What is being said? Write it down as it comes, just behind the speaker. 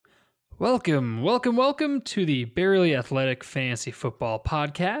Welcome to the Barely Athletic Fantasy Football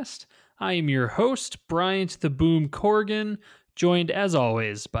Podcast. I am your host, Bryant the Boom Corrigan, joined as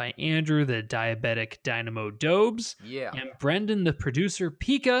always by Andrew the Diabetic Dynamo Dobes and Brendan the Producer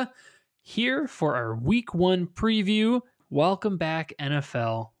Pika, here for our Week 1 preview. Welcome back,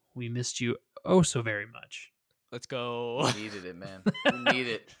 NFL. We missed you oh so very much. Let's go. We needed it, man. We need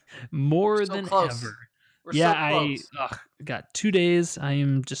it. More than close. ever. We're so close. I got 2 days. I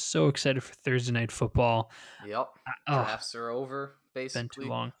am just so excited for Thursday Night Football. Yep. Drafts are over, basically. Been too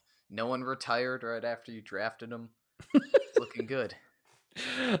long. No one retired right after you drafted them. It's looking good.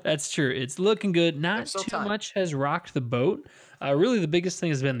 That's true. It's looking good. Not too much has rocked the boat. Really, the biggest thing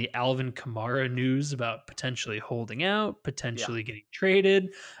has been the Alvin Kamara news about potentially holding out, potentially getting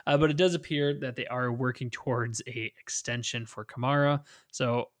traded. But it does appear that they are working towards a extension for Kamara.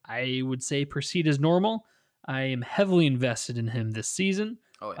 So I would say proceed as normal. I am heavily invested in him this season.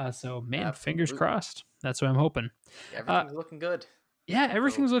 Oh, yeah. Absolutely. Fingers crossed. That's what I'm hoping. Everything's looking good. Yeah,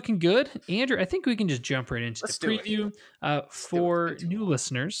 everything's looking good. Andrew, I think we can just jump right into the preview. For new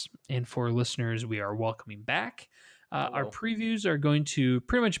listeners and for listeners we are welcoming back, our previews are going to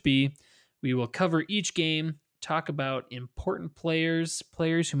pretty much be, we will cover each game, talk about important players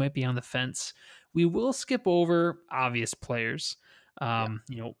who might be on the fence. We will skip over obvious players,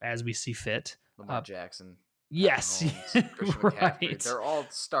 as we see fit. Lamar Jackson. Yes, right. They're all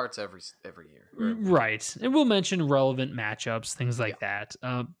starts every year. Right. And we'll mention relevant matchups, things like that.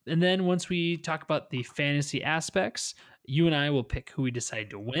 And then once we talk about the fantasy aspects, you and I will pick who we decide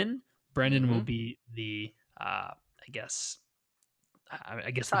to win. Brendan will be the, I guess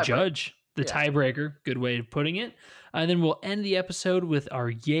the judge, the tiebreaker. Good way of putting it. And then we'll end the episode with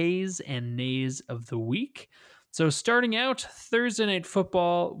our yays and nays of the week. So starting out Thursday Night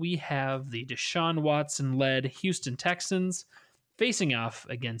Football, we have the Deshaun Watson-led Houston Texans facing off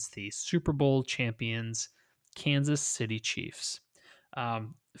against the Super Bowl champions Kansas City Chiefs.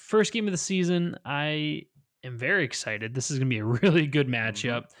 First game of the season, I am very excited. This is going to be a really good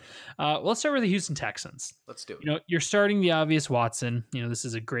matchup. Let's start with the Houston Texans. Let's do it. You're starting the obvious Watson. This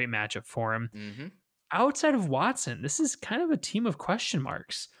is a great matchup for him. Outside of Watson, this is kind of a team of question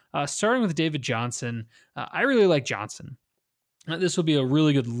marks. Starting with David Johnson, I really like Johnson. This will be a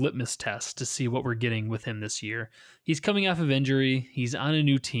really good litmus test to see what we're getting with him this year. He's coming off of injury. He's on a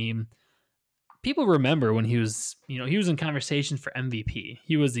new team. People remember when he was in conversation for MVP.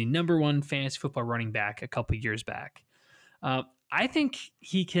 He was the number one fantasy football running back a couple years back. I think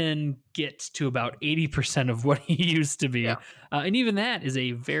he can get to about 80% of what he used to be. And even that is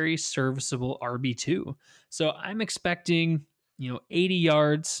a very serviceable RB2. So I'm expecting 80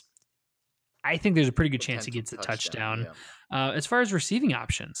 yards. I think there's a pretty good chance he gets a touchdown. As far as receiving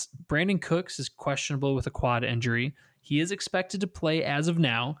options, Brandon Cooks is questionable with a quad injury. He is expected to play as of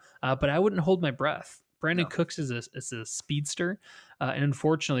now, but I wouldn't hold my breath. Brandon Cooks is a speedster, and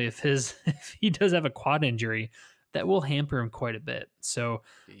unfortunately, if he does have a quad injury, that will hamper him quite a bit. So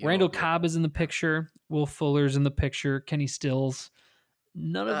Randall Cobb is in the picture. Will Fuller's in the picture. Kenny Stills.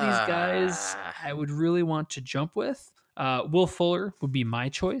 None of these guys I would really want to jump with. Will Fuller would be my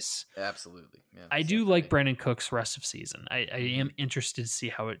choice. Absolutely. Yeah, I do like Brandon Cooks rest of season. I am interested to see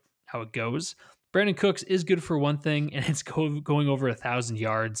how it goes. Brandon Cooks is good for one thing, and it's going over 1,000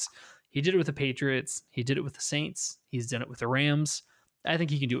 yards. He did it with the Patriots. He did it with the Saints. He's done it with the Rams. I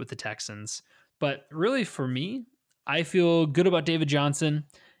think he can do it with the Texans. But really, for me, I feel good about David Johnson,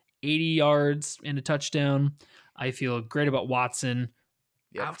 80 yards and a touchdown. I feel great about Watson.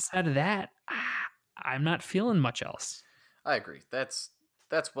 Outside of that, I'm not feeling much else. I agree. That's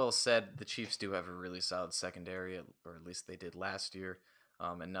well said. The Chiefs do have a really solid secondary, or at least they did last year,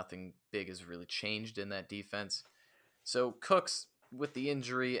 and nothing big has really changed in that defense. So Cooks, with the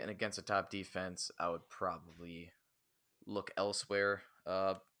injury and against a top defense, I would probably look elsewhere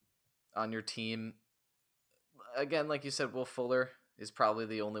on your team. Again, like you said, Will Fuller is probably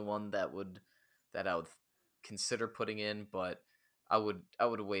the only one that I would consider putting in, but I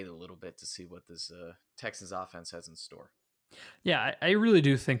would wait a little bit to see what this Texans offense has in store. Yeah, I really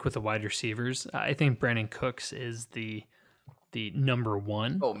do think with the wide receivers, I think Brandon Cooks is the number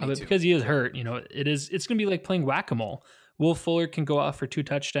one. Oh, me too. Because he is hurt. It's going to be like playing whack-a-mole. Will Fuller can go off for 2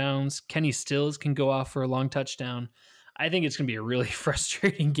 touchdowns. Kenny Stills can go off for a long touchdown. I think it's going to be a really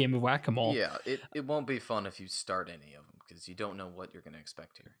frustrating game of whack-a-mole. Yeah, it won't be fun if you start any of them because you don't know what you're going to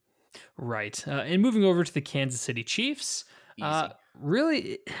expect here. Right. And moving over to the Kansas City Chiefs.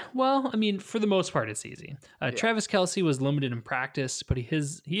 Really, well, I mean, for the most part, it's easy. Travis Kelce was limited in practice, but he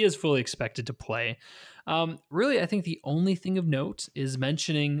is fully expected to play. Really, I think the only thing of note is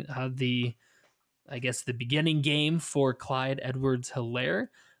mentioning the beginning game for Clyde Edwards-Helaire.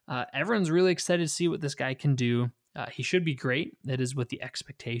 Everyone's really excited to see what this guy can do. He should be great. That is what the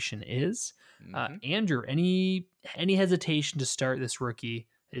expectation is. Andrew, any hesitation to start this rookie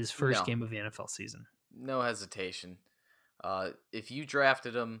his first game of the NFL season? No hesitation. If you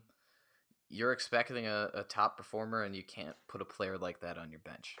drafted him, you're expecting a top performer, and you can't put a player like that on your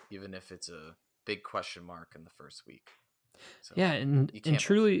bench, even if it's a big question mark in the first week. So yeah, and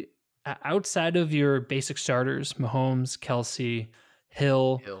truly, outside of your basic starters, Mahomes, Kelce,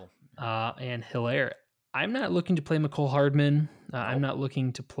 Hill. And Hilaire, I'm not looking to play McCole Hardman. I'm not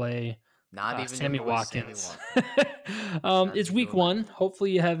looking to play Sammy Watkins. It's week 1.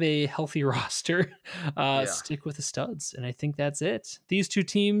 Hopefully you have a healthy roster. Stick with the studs. And I think that's it. These two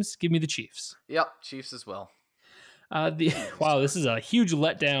teams, give me the Chiefs. Yep, Chiefs as well. Wow, this is a huge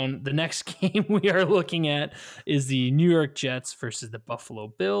letdown. The next game we are looking at is the New York Jets versus the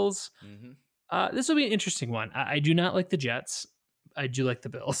Buffalo Bills. This will be an interesting one. I do not like the Jets. I do like the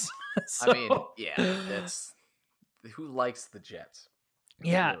Bills. So, I mean, that's who likes the Jets?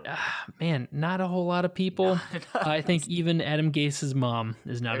 Yeah, man, not a whole lot of people. I think even Adam Gase's mom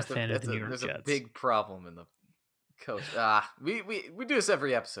is not a fan of the New York Jets. There's a big problem in the coach. We do this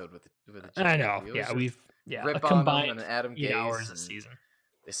every episode with the Jets. I know. Yeah, we've rip on them and Adam Gase. Hours a season.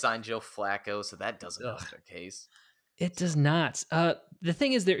 They signed Joe Flacco, so that doesn't help their case. It does not. The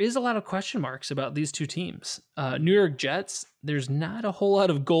thing is, there is a lot of question marks about these two teams. New York Jets, there's not a whole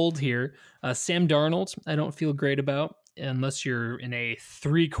lot of gold here. Sam Darnold, I don't feel great about. Unless you're in a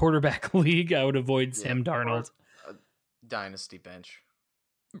 3-quarterback league, I would avoid Sam Darnold. Dynasty bench.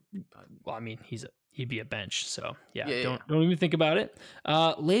 Well, I mean, he'd be a bench, so don't even think about it.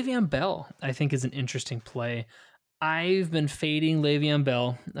 Le'Veon Bell, I think, is an interesting play. I've been fading Le'Veon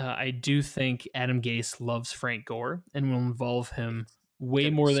Bell. I do think Adam Gase loves Frank Gore and will involve him way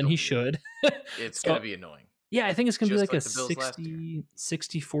more than he should. It's going to be annoying. Yeah, I think it's going to be like a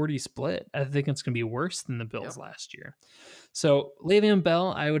 60-40 split. I think it's going to be worse than the Bills last year. So Le'Veon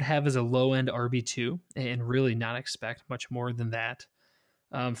Bell, I would have as a low-end RB2 and really not expect much more than that.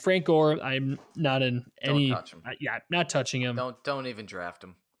 Frank Gore, I'm not in any... Don't touch him. Not touching him. Don't even draft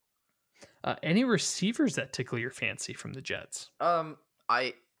him. Any receivers that tickle your fancy from the Jets?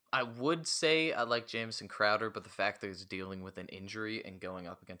 I would say I like Jamison Crowder, but the fact that he's dealing with an injury and going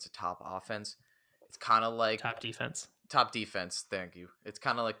up against a top offense, it's kind of like top defense. Thank you. It's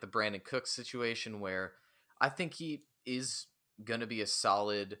kind of like the Brandon Cooks situation where I think he is going to be a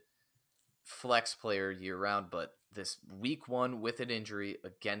solid flex player year round, but this week 1 with an injury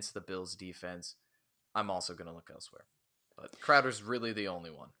against the Bills defense, I'm also going to look elsewhere. But Crowder's really the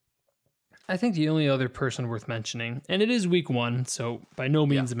only one. I think the only other person worth mentioning, and it is week 1, so by no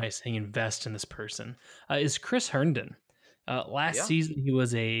means am I saying invest in this person, is Chris Herndon. Last season, he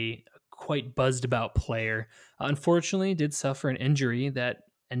was a quite buzzed about player. Unfortunately, did suffer an injury that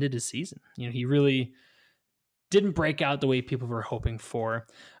ended his season. He really didn't break out the way people were hoping for.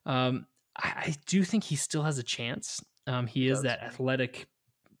 I do think he still has a chance. He is that athletic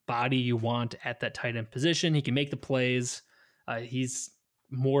body you want at that tight end position. He can make the plays. He's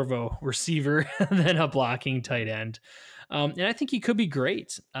more of a receiver than a blocking tight end. And I think he could be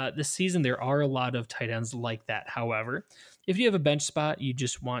great. This season, there are a lot of tight ends like that. However, if you have a bench spot, you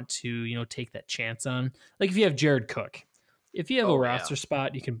just want to, take that chance on. Like if you have Jared Cook, if you have a roster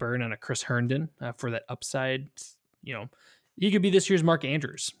spot, you can burn on a Chris Herndon for that upside. He could be this year's Mark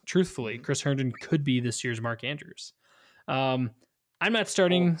Andrews. Truthfully, Chris Herndon could be this year's Mark Andrews. I'm not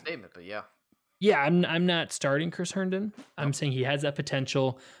starting. Statement, but yeah. Yeah, I'm not starting Chris Herndon. I'm saying he has that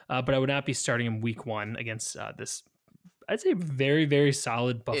potential, but I would not be starting him week 1 against this, I'd say, very, very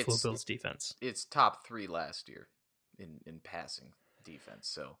solid Buffalo Bills defense. It's top 3 last year in passing defense,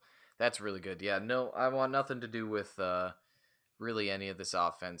 so that's really good. Yeah, no, I want nothing to do with really any of this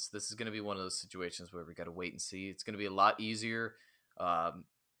offense. This is going to be one of those situations where we got to wait and see. It's going to be a lot easier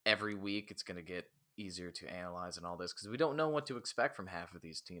every week. It's going to get easier to analyze and all this because we don't know what to expect from half of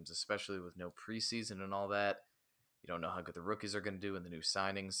these teams, especially with no preseason and all that. You don't know how good the rookies are going to do in the new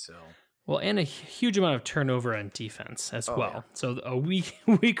signings. So and a huge amount of turnover on defense as well. Yeah. So a week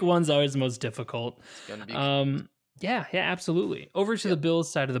 1's always the most difficult. It's going to be yeah, absolutely. Over to the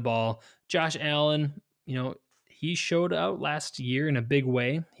Bills side of the ball, Josh Allen, he showed out last year in a big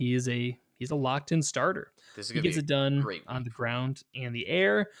way. He's a locked in starter. He gets it done on the ground and the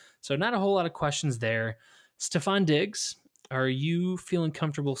air. So not a whole lot of questions there. Stephon Diggs, are you feeling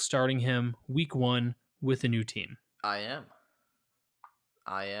comfortable starting him week 1 with a new team? I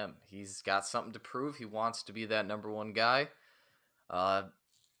am. He's got something to prove. He wants to be that number 1 guy.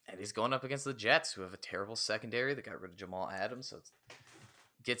 And he's going up against the Jets, who have a terrible secondary. They got rid of Jamal Adams, so it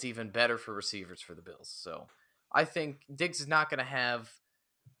gets even better for receivers for the Bills. So I think Diggs is not going to have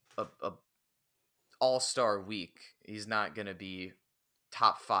a all-star week. He's not going to be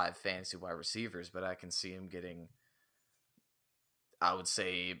top 5 fantasy wide receivers, but I can see him getting, I would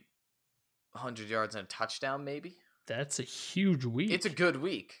say, 100 yards and a touchdown, maybe. That's a huge week. It's a good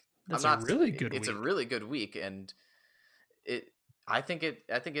week. That's a really good week. It's a really good week, and I think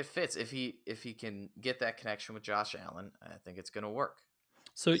it fits if he can get that connection with Josh Allen. I think it's going to work.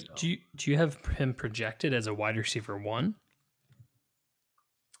 So do you have him projected as a wide receiver 1?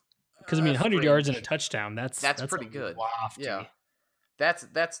 Because 100 yards and a touchdown, that's pretty good. Lofty. Yeah, that's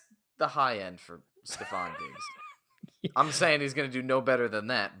the high end for Stephon Diggs. Yeah. I'm saying he's going to do no better than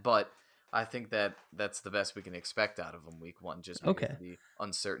that, but I think that's the best we can expect out of him week 1, just because of the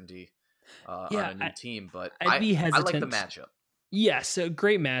uncertainty on a new team. But I'd be hesitant. I like the matchup. Yes, a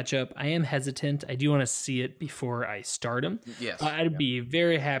great matchup. I am hesitant. I do want to see it before I start him. Yes, I'd be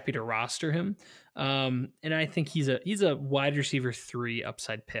very happy to roster him. And I think he's a wide receiver 3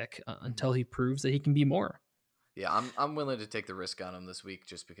 upside pick until he proves that he can be more. Yeah, I'm willing to take the risk on him this week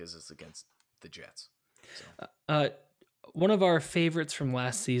just because it's against the Jets. So. One of our favorites from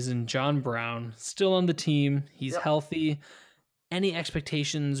last season, John Brown, still on the team. He's healthy. Any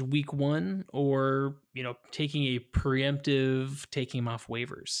expectations week 1, or taking a preemptive, taking him off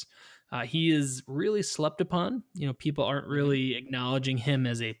waivers? He is really slept upon. People aren't really acknowledging him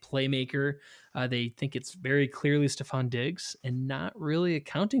as a playmaker. They think it's very clearly Stephon Diggs and not really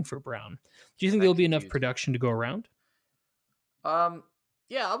accounting for Brown. Do you think there'll be enough production to go around?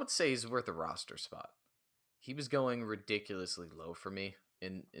 Yeah, I would say he's worth a roster spot. He was going ridiculously low for me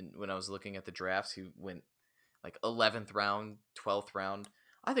in when I was looking at the drafts. He went like 11th round, 12th round.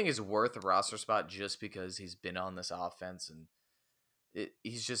 I think he's worth a roster spot just because he's been on this offense and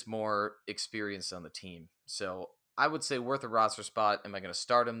he's just more experienced on the team. So I would say worth a roster spot. Am I going to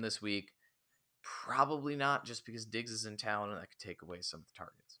start him this week? Probably not, just because Diggs is in town and I could take away some of the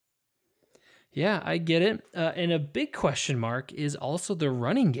targets. Yeah, I get it. And a big question mark is also the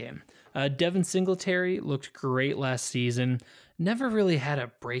running game. Devin Singletary looked great last season. Never really had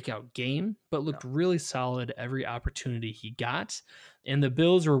a breakout game, but looked really solid every opportunity he got. And the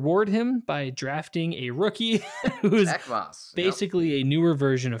Bills reward him by drafting a rookie who's basically a newer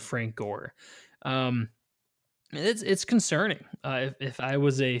version of Frank Gore. It's concerning. If I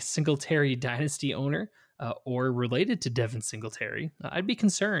was a Singletary dynasty owner or related to Devin Singletary, I'd be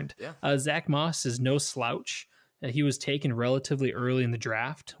concerned. Yeah. Zach Moss is no slouch. He was taken relatively early in the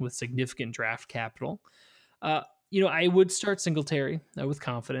draft with significant draft capital. I would start Singletary with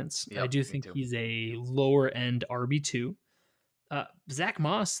confidence. Yep, I do think he's a lower end RB2. Zach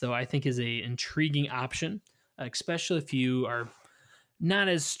Moss, though, I think is a intriguing option, especially if you are not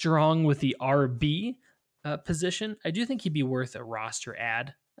as strong with the RB position. I do think he'd be worth a roster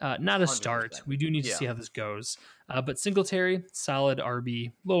add, not a start. 100%. We do need to see how this goes. But Singletary, solid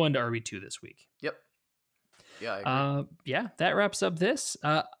RB, low end RB2 this week. Yep. Yeah, I agree. That wraps up this.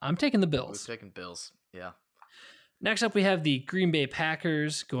 I'm taking the Bills. We're taking Bills. Yeah. Next up, we have the Green Bay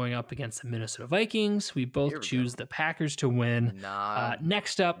Packers going up against the Minnesota Vikings. We both choose the Packers to win.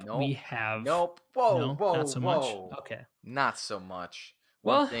 Next up, we have... Whoa, not so much. Okay. Not so much.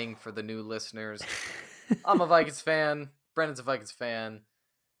 One thing for the new listeners. I'm a Vikings fan. Brendan's a Vikings fan.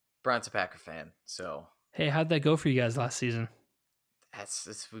 Brian's a Packer fan. So... Hey, how'd that go for you guys last season?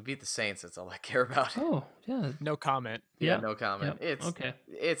 We beat the Saints. That's all I care about. Oh, yeah. No comment. Yeah, no comment. Yep.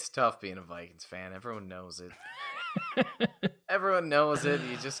 It's tough being a Vikings fan. Everyone knows it. Everyone knows it.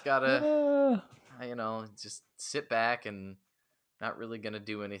 You just gotta, just sit back and not really gonna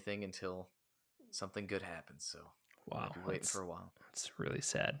do anything until something good happens. So wow, I'll be waiting for a while. It's really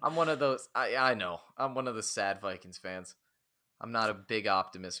sad. I'm one of those. I know. I'm one of the sad Vikings fans. I'm not a big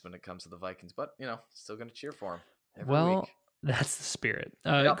optimist when it comes to the Vikings, but still gonna cheer for them every week. That's the spirit.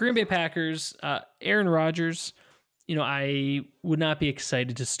 Green Bay Packers, Aaron Rodgers, I would not be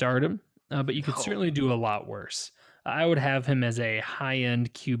excited to start him, but you could certainly do a lot worse. I would have him as a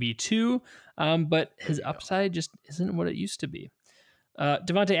high-end QB2, but his upside just isn't what it used to be.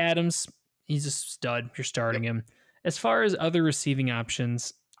 Devontae Adams, he's a stud. You're starting him. As far as other receiving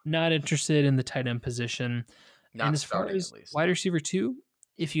options, not interested in the tight end position. And as far as wide receiver 2,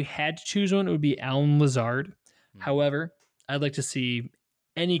 if you had to choose one, it would be Allen Lazard. However, I'd like to see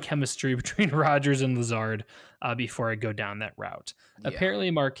any chemistry between Rodgers and Lazard before I go down that route. Yeah. Apparently,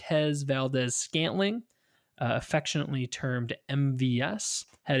 Marquez Valdez-Scantling, affectionately termed MVS,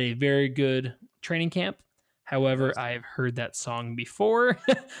 had a very good training camp. However, I've heard that song before,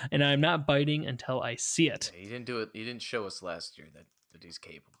 and I'm not biting until I see it. Yeah, he didn't do it. He didn't show us last year that he's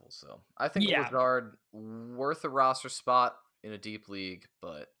capable. So I think Lazard worth a roster spot in a deep league,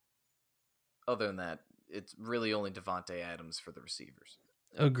 but other than that, it's really only Devontae Adams for the receivers.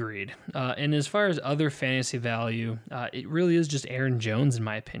 Agreed. And as far as other fantasy value, it really is just Aaron Jones, in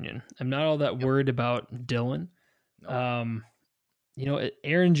my opinion. I'm not all that worried about Dylan. Nope.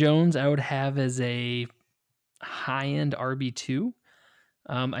 Aaron Jones, I would have as a high-end RB2.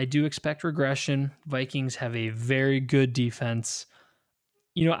 I do expect regression. Vikings have a very good defense.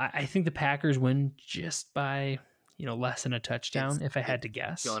 I think the Packers win just by, less than a touchdown, if I had to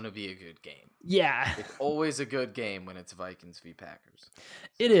guess. It's going to be a good game. Yeah. It's always a good game when it's Vikings v. Packers.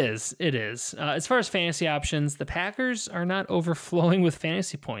 It is. As far as fantasy options, the Packers are not overflowing with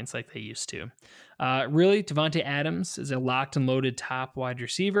fantasy points like they used to. Really, Davante Adams is a locked and loaded top wide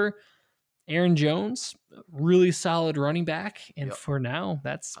receiver. Aaron Jones, really solid running back. And for now,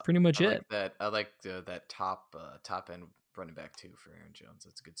 that's pretty much it. I like that top end running back too for Aaron Jones.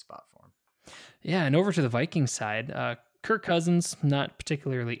 That's a good spot for him. Yeah, and over to the Vikings side, Kirk Cousins, not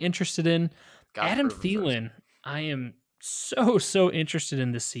particularly interested in. Adam Thielen, I am so interested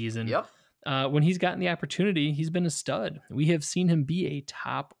in this season. Yep. When he's gotten the opportunity, he's been a stud. We have seen him be a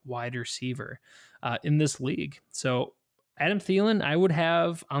top wide receiver in this league. So Adam Thielen, I would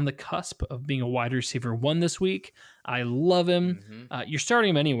have on the cusp of being a wide receiver 1 this week. I love him. Mm-hmm. You're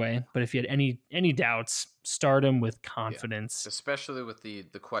starting him anyway, but if you had any doubts, start him with confidence. Yeah. Especially with the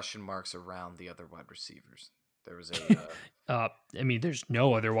question marks around the other wide receivers. There was there's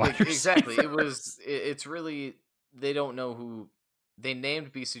no other wide receiver. Exactly. It's really, they don't know who. They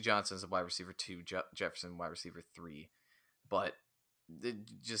named BC Johnson as a wide receiver 2, Jefferson wide receiver 3, but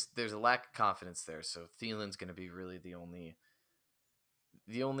there's a lack of confidence there. So Thielen's going to be really the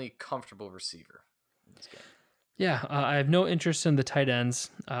only comfortable receiver in this game. Yeah, I have no interest in the tight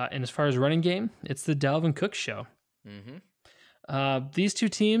ends. And as far as running game, it's the Dalvin Cook show. Mm-hmm. These two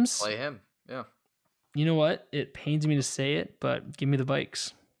teams play him. Yeah. You know what? It pains me to say it, but give me the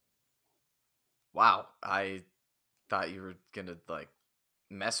Vikes. Wow, I thought you were gonna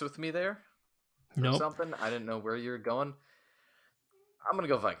mess with me there. Nope. Something. I didn't know where you were going. I'm gonna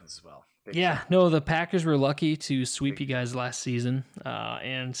go Vikings as well. The Packers were lucky to sweep you guys last season,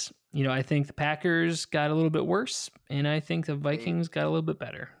 and I think the Packers got a little bit worse, and I think the Vikings got a little bit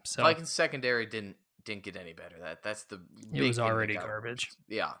better. So Vikings secondary didn't get any better. That's the big it was already garbage.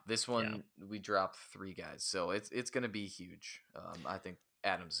 Yeah, this one we dropped 3 guys, so it's gonna be huge. I think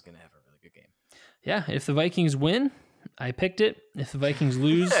Adams is gonna have a really good game. Yeah, if the Vikings win, I picked it. If the Vikings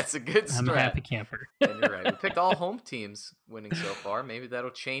lose, that's a good strat. I'm a happy camper. And you're right. We picked all home teams winning so far. Maybe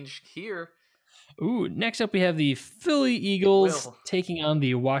that'll change here. Ooh, next up we have the Philly Eagles taking on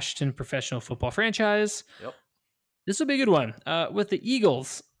the Washington Professional Football Franchise. Yep. This will be a good one. With the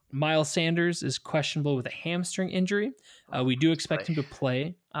Eagles, Miles Sanders is questionable with a hamstring injury. We do expect him to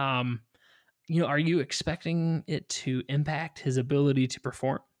play. Are you expecting it to impact his ability to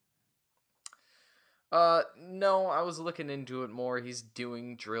perform? No, I was looking into it more. He's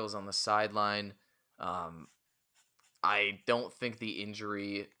doing drills on the sideline. I don't think the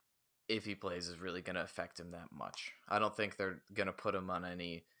injury, if he plays, is really going to affect him that much. I don't think they're going to put him on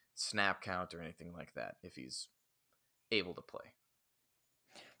any snap count or anything like that if he's able to play.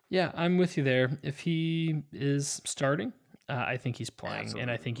 Yeah, I'm with you there. If he is starting, I think he's playing, Absolutely.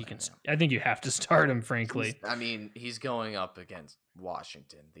 And I think I think you have to start him. Frankly, he's going up against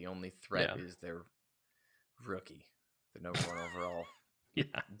Washington. The only threat is their rookie, the #1 overall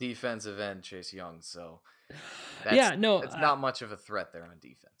defensive end, Chase Young. So it's not much of a threat there on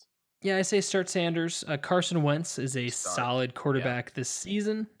defense. Yeah, I say start Sanders. Carson Wentz is a solid quarterback this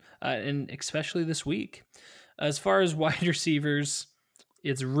season, and especially this week. As far as wide receivers,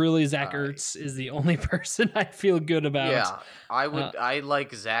 it's really Zach Ertz is the only person I feel good about. Yeah, I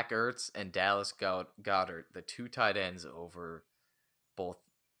like Zach Ertz and Dallas Goedert, the 2 tight ends, over both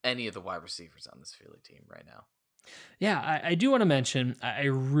any of the wide receivers on this Philly team right now. Yeah, I do want to mention, I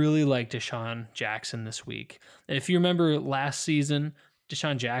really like Deshaun Jackson this week. If you remember last season,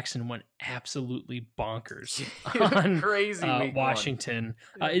 Deshaun Jackson went absolutely bonkers on crazy Washington.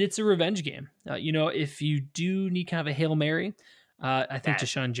 It's a revenge game. If you do need kind of a Hail Mary, I think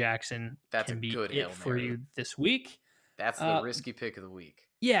Deshaun Jackson can be it for you this week. That's the risky pick of the week.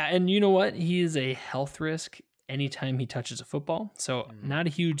 Yeah, and you know what? He is a health risk anytime he touches a football. So not a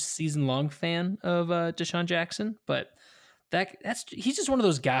huge season-long fan of Deshaun Jackson, but he's just one of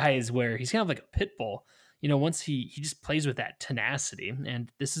those guys where he's kind of like a pit bull. Once he just plays with that tenacity,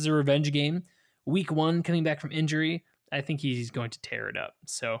 and this is a revenge game. Week 1, coming back from injury, I think he's going to tear it up.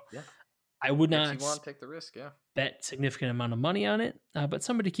 So I would not take the risk, bet significant amount of money on it, but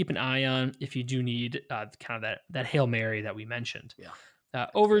somebody to keep an eye on if you do need kind of that Hail Mary that we mentioned.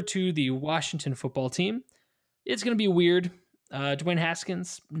 Over to the Washington football team. It's going to be weird. Dwayne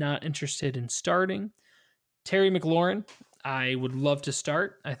Haskins, not interested in starting. Terry McLaurin, I would love to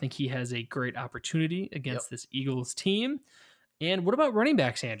start. I think he has a great opportunity against this Eagles team. And what about running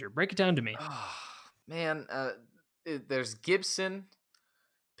backs, Andrew? Break it down to me. Oh, man, there's Gibson,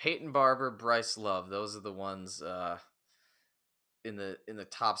 Peyton Barber, Bryce Love. Those are the ones in the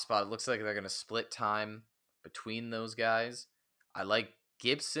top spot. It looks like they're going to split time between those guys. I like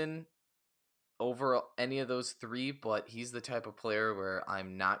Gibson over any of those three, but he's the type of player where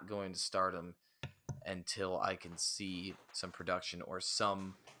I'm not going to start him until I can see some production or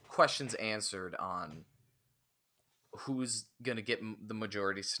some questions answered on who's going to get the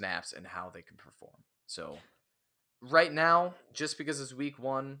majority snaps and how they can perform. So right now, just because it's week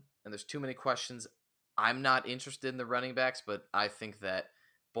 1 and there's too many questions, I'm not interested in the running backs, but I think that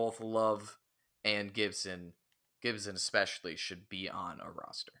both Love and Gibson especially, should be on a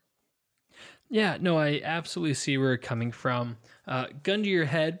roster. Yeah, no, I absolutely see where you're coming from. Gun to your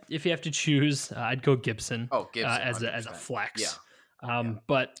head, if you have to choose, I'd go Gibson. Oh, Gibson as a flex. Yeah.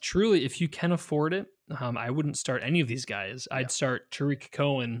 But truly, if you can afford it, I wouldn't start any of these guys. I'd start Tariq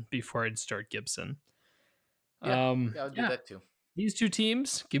Cohen before I'd start Gibson. I would do that too. These two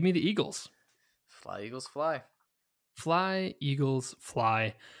teams, give me the Eagles. Fly, Eagles, fly. Fly, Eagles,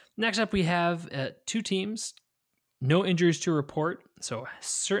 fly. Next up, we have 2 teams. No injuries to report, so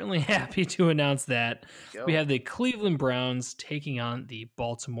certainly happy to announce that. We have the Cleveland Browns taking on the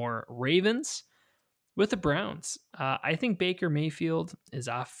Baltimore Ravens. With the Browns, I think Baker Mayfield is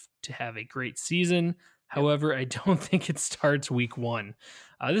off to have a great season. However, I don't think it starts week 1.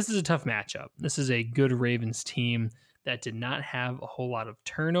 This is a tough matchup. This is a good Ravens team that did not have a whole lot of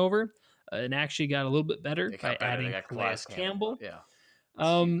turnover and actually got a little bit better by adding Calais Campbell.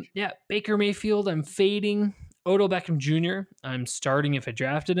 Baker Mayfield, I'm fading. Odell Beckham Jr., I'm starting if I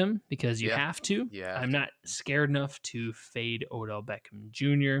drafted him because you have to. I'm not scared enough to fade Odell Beckham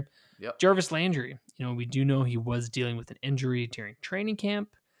Jr. Jarvis Landry, we do know he was dealing with an injury during training camp.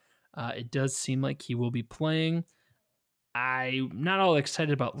 It does seem like he will be playing. I'm not all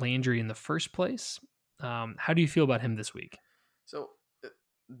excited about Landry in the first place. How do you feel about him this week? So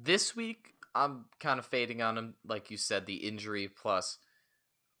this week, I'm kind of fading on him. Like you said, the injury plus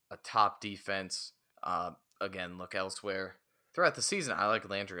a top defense. Again, look elsewhere. Throughout the season, I like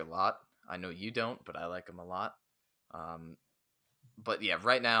Landry a lot. I know you don't, but I like him a lot. But yeah,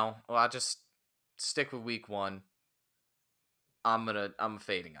 right now, I'll just stick with week 1. I'm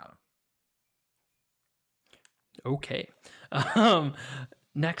fading on him. Okay.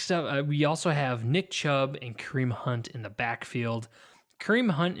 Next up, we also have Nick Chubb and Kareem Hunt in the backfield. Kareem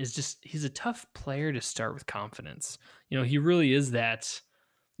Hunt he's a tough player to start with confidence. He really is that.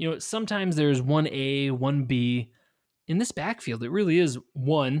 Sometimes there's 1A, 1B. In this backfield, it really is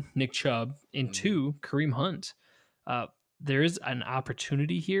 1, Nick Chubb, and 2, Kareem Hunt. There is an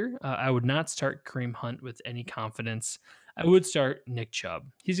opportunity here. I would not start Kareem Hunt with any confidence. I would start Nick Chubb.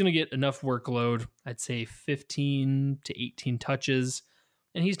 He's going to get enough workload, I'd say 15 to 18 touches,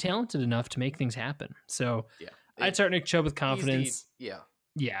 and he's talented enough to make things happen. So I'd start Nick Chubb with confidence.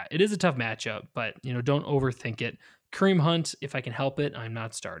 Yeah, it is a tough matchup, but don't overthink it. Kareem Hunt, if I can help it, I'm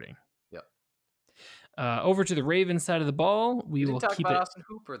not starting. Yep. Over to the Ravens side of the ball, we will keep it. Austin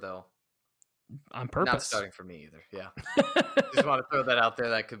Hooper, though. On purpose. Not starting for me either. Yeah. Just want to throw that out there.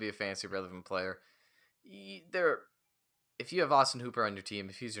 That could be a fancy relevant player. If you have Austin Hooper on your team,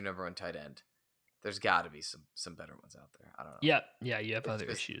 if he's your number 1 tight end, there's got to be some better ones out there. I don't know. Yeah, you have other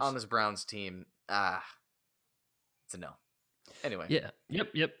issues on this Browns team. It's a no. Anyway. Yeah.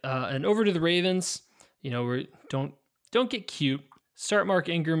 Yep. And over to the Ravens. Don't get cute. Start Mark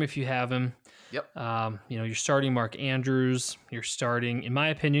Ingram if you have him. Yep. You're starting Mark Andrews. You're starting, in my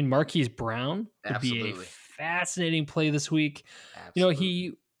opinion, Marquise Brown would be a fascinating play this week. Absolutely.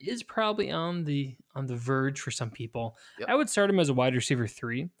 He is probably on the verge for some people. Yep. I would start him as a wide receiver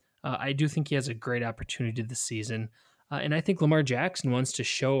 3. I do think he has a great opportunity this season. And I think Lamar Jackson wants to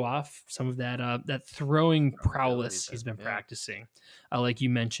show off some of that throwing prowess he's been practicing, like you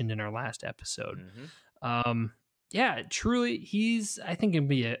mentioned in our last episode. Truly, he's, I think, going to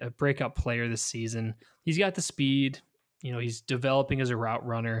be a breakout player this season. He's got the speed. He's developing as a route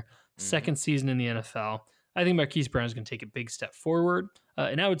runner. Second season in the NFL. I think Marquise Brown is going to take a big step forward.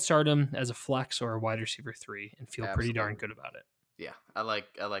 And I would start him as a flex or a wide receiver 3 and feel pretty darn good about it. Yeah, I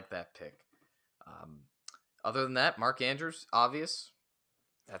like that pick. Other than that, Mark Andrews, obvious.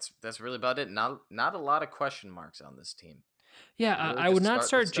 That's really about it. Not a lot of question marks on this team. Yeah, really I would not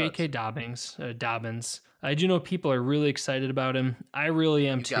start J.K. Dobbins. I do know people are really excited about him. I really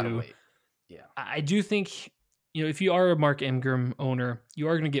am too. Gotta wait. Yeah, I do think if you are a Mark Ingram owner, you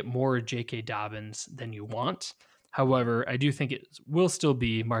are going to get more J.K. Dobbins than you want. However, I do think it will still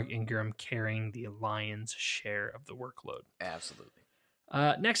be Mark Ingram carrying the Lions' share of the workload. Absolutely.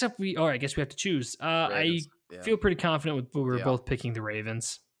 Next up, I guess we have to choose. I feel pretty confident with we're both picking the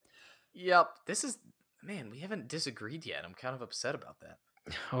Ravens. Yep. We haven't disagreed yet. I'm kind of upset about that.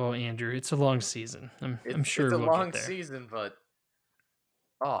 Oh, Andrew, it's a long season. I'm sure it's a we'll long get there. season, but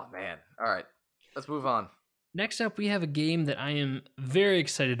oh man. All right, let's move on. Next up, we have a game that I am very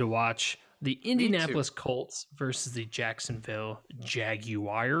excited to watch. The Indianapolis Colts versus the Jacksonville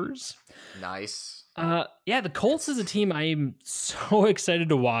Jaguars. Nice. The Colts is a team I am so excited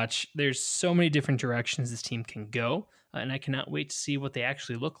to watch. There's so many different directions this team can go, and I cannot wait to see what they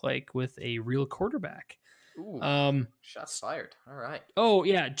actually look like with a real quarterback. Ooh, shots fired. All right. Oh,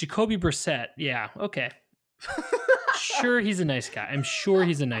 yeah, Jacoby Brissett. Yeah, okay. Sure, he's a nice guy. I'm sure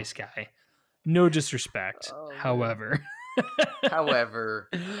he's a nice guy. No disrespect. However,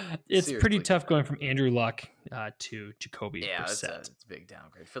 it's seriously pretty tough going from Andrew Luck to Jacoby Brissett. Yeah, it's a big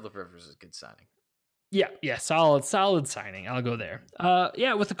downgrade. Phillip Rivers is a good signing. Yeah, solid signing. I'll go there.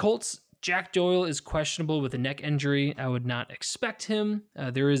 With the Colts, Jack Doyle is questionable with a neck injury. I would not expect him.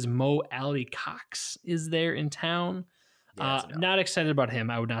 There is Mo Alley Cox is there in town. Not excited about him.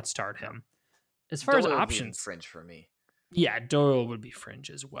 I would not start him. As far Doyle as options, would be fringe for me. Yeah, Doyle would be fringe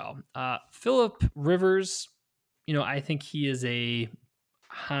as well. Phillip Rivers, I think he is a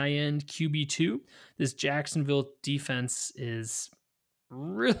high-end QB2. This Jacksonville defense is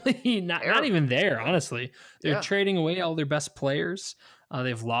really not even there, honestly. They're trading away all their best players.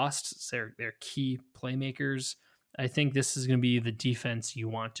 They've lost their key playmakers. I think this is going to be the defense you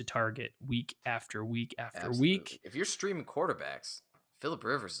want to target week after week after week. If you're streaming quarterbacks, Phillip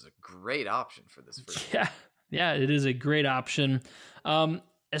Rivers is a great option for this. Yeah, it is a great option.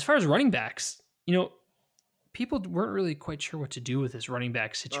 As far as running backs, people weren't really quite sure what to do with this running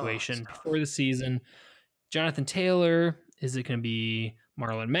back situation before the season. Jonathan Taylor, is it going to be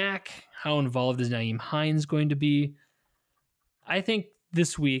Marlon Mack? How involved is Nyheim Hines going to be? I think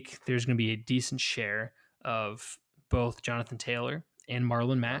this week there's going to be a decent share of both Jonathan Taylor and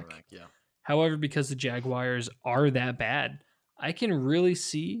Marlon Mack. However, because the Jaguars are that bad, I can really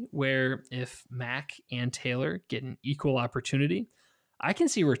see where if Mack and Taylor get an equal opportunity, I can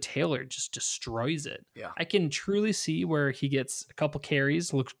see where Taylor just destroys it. Yeah. I can truly see where he gets a couple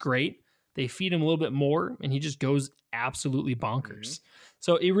carries, looks great. They feed him a little bit more, and he just goes absolutely bonkers. Mm-hmm.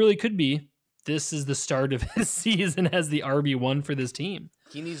 So it really could be this is the start of his season as the RB1 for this team.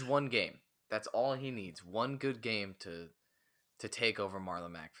 He needs one game. That's all he needs. One good game to take over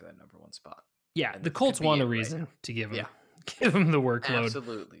Marlon Mack for that number one spot. Yeah, and the Colts want a reason to give him. Give him the workload.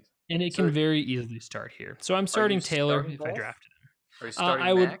 Absolutely. And it can very easily start here. So I'm starting Taylor if I drafted him. Are you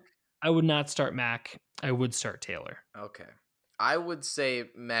starting Mack? I would not start Mack. I would start Taylor. Okay. I would say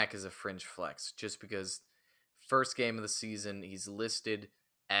Mack is a fringe flex just because first game of the season, he's listed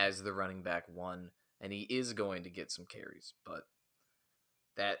as the running back 1, and he is going to get some carries, but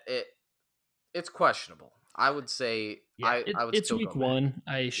it's questionable. I would say I would it's still week go 1. Mack.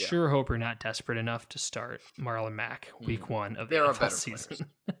 I sure hope we're not desperate enough to start Marlon Mack week 1 of the NFL season.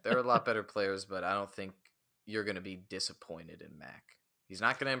 There are a lot better players, but I don't think you're going to be disappointed in Mack. He's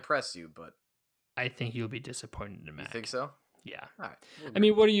not going to impress you, but I think you'll be disappointed in Mack. You think so? Yeah. All right. I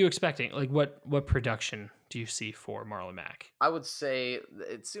mean, what are you expecting? Like, what production do you see for Marlon Mack? I would say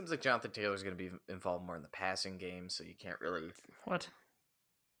it seems like Jonathan Taylor's going to be involved more in the passing game, so you can't really. What?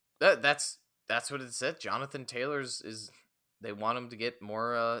 That's what it said. Jonathan Taylor's is. They want him to get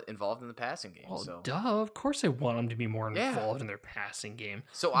more involved in the passing game. Well, so duh. Of course, they want him to be more involved in their passing game.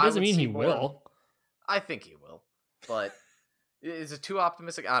 So it doesn't mean he will. I think he will, but is it too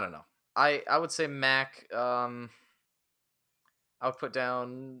optimistic? I don't know. I would say Mack. I would put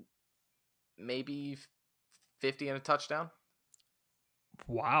down maybe 50 and a touchdown.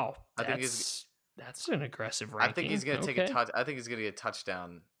 Wow, that's an aggressive ranking. I think he's going to take a touch. I think he's going to get a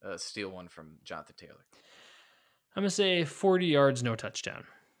touchdown, steal one from Jonathan Taylor. I'm going to say 40 yards, no touchdown.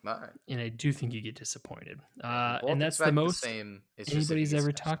 All right. And I do think you get disappointed. And that's the most anybody's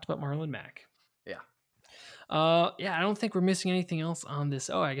ever talked about Marlon Mack. Yeah. I don't think we're missing anything else on this.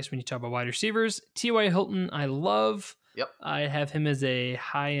 Oh, I guess we need to talk about wide receivers. T.Y. Hilton, I love. Yep. I have him as a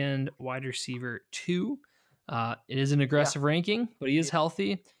high-end wide receiver 2. It is an aggressive ranking, but he is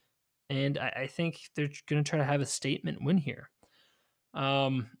healthy. And I think they're going to try to have a statement win here.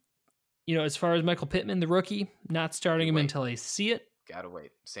 As far as Michael Pittman, the rookie, not starting him until I see it. Gotta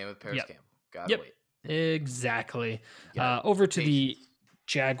wait. Same with Paris Campbell. Gotta wait. Exactly. Over to the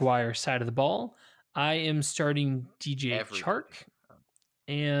Jaguar side of the ball, I am starting DJ Chark,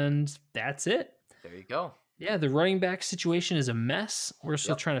 and that's it. There you go. Yeah, the running back situation is a mess. We're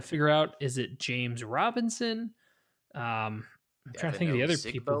still trying to figure out, is it James Robinson? I'm trying to think of the other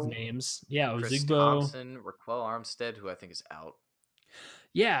people's names. Yeah, Chris Ozigbo. Thompson, Raquel Armstead, who I think is out.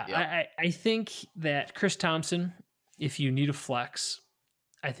 Yeah, yep. I think that Chris Thompson, if you need a flex,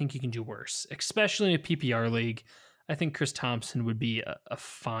 I think you can do worse, especially in a PPR league. I think Chris Thompson would be a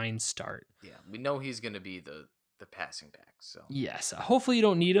fine start. Yeah, we know he's going to be the passing back. So yes, hopefully you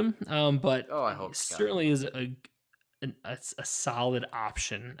don't need him, but I hope certainly is a solid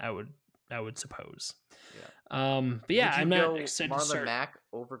option. I would suppose. Yeah. But yeah, I'm not excited Marlon to start. Mack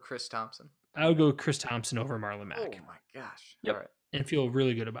over Chris Thompson. I would go Chris Thompson over Marlon Mack. Oh my gosh! Yep. All right. And feel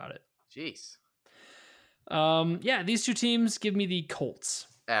really good about it. Jeez. Yeah, these two teams give me the Colts.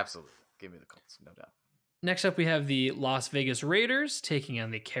 Absolutely. Give me the Colts, no doubt. Next up, we have the Las Vegas Raiders taking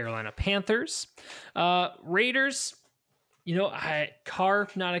on the Carolina Panthers. Raiders, Carr,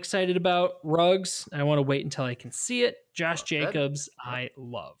 not excited about. Ruggs, I want to wait until I can see it. Josh Jacobs, I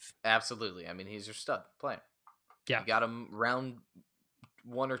love. Absolutely. I mean, he's your stud. Play him. Yeah. You got him round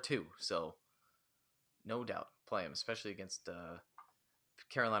 1 or 2, so no doubt. Play him, especially against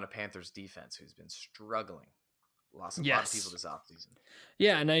Carolina Panthers defense, who's been struggling. Lost a lot of people this offseason.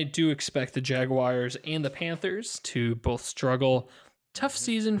 Yeah, and I do expect the Jaguars and the Panthers to both struggle. Tough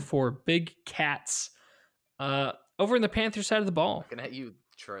season for big cats. Over in the Panthers side of the ball. Looking at you,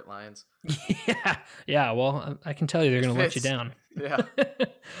 Detroit Lions. Yeah. Well, I can tell you they're going to let you down.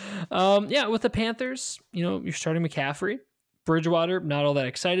 Yeah. With the Panthers, you're starting McCaffrey. Bridgewater, not all that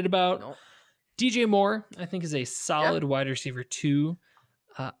excited about. Nope. DJ Moore, I think, is a solid wide receiver too.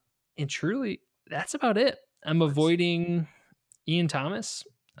 And truly, that's about it. I'm avoiding Ian Thomas.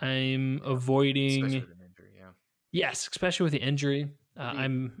 I'm avoiding... Especially with an injury, yeah. Yes, especially with the injury.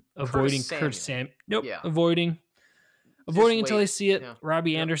 I'm avoiding Curtis Samuel. Nope, yeah. Avoiding until I see it. Yeah.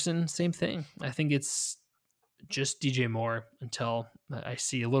 Robbie Anderson, same thing. I think it's just DJ Moore until I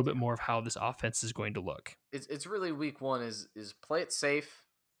see a little bit more of how this offense is going to look. It's really week 1 is play it safe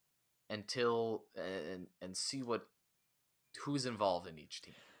until and see who's involved in each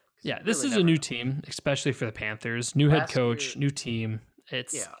team. Yeah, this is a new team, especially for the Panthers. New head coach, new team.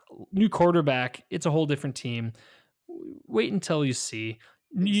 It's new quarterback. It's a whole different team. Wait until you see.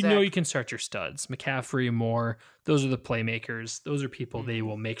 Exactly. You can start your studs. McCaffrey, Moore, those are the playmakers. Those are people they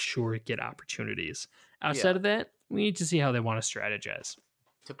will make sure get opportunities. Outside of that, we need to see how they want to strategize.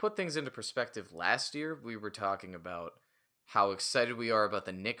 To put things into perspective, last year we were talking about how excited we are about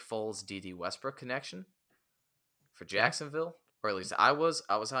the Nick Foles, D.D. Westbrook connection for Jacksonville. Or at least I was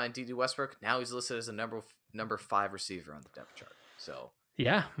high on D.D. Westbrook. Now he's listed as a number 5 receiver on the depth chart. So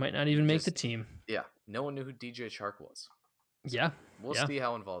yeah, might not even make the team. Yeah, no one knew who DJ Chark was. So yeah, we'll see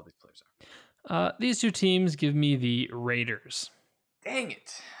how involved these players are. These two teams give me the Raiders. Dang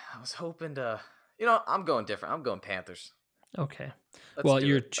it! I was hoping to. I'm going different. I'm going Panthers. Okay.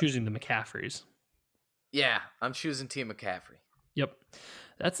 You're choosing the McCaffreys. Yeah, I'm choosing Team McCaffrey. Yep.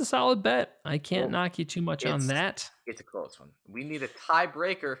 That's a solid bet. I can't knock you too much on that. It's a close one. We need a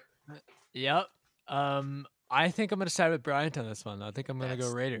tiebreaker. Yep. I think I'm going to side with Bryant on this one. I think I'm going to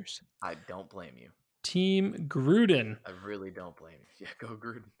go Raiders. I don't blame you. Team Gruden. I really don't blame you. Yeah, go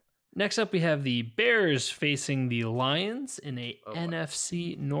Gruden. Next up, we have the Bears facing the Lions in a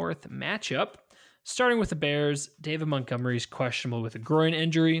NFC North matchup. Starting with the Bears, David Montgomery's questionable with a groin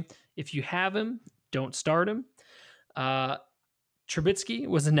injury. If you have him, don't start him. Trubisky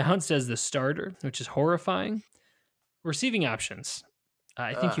was announced as the starter, which is horrifying. Receiving options.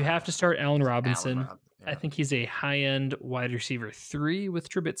 I think you have to start Allen Robinson. I think he's a high-end wide receiver 3 with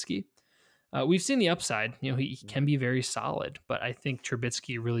Trubisky. We've seen the upside. He can be very solid, but I think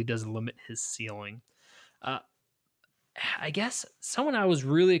Trubisky really does limit his ceiling. I guess someone I was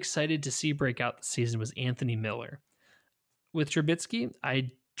really excited to see break out this season was Anthony Miller. With Trubisky,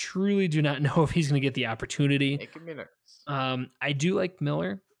 I truly do not know if he's going to get the opportunity. Making me nervous. I do like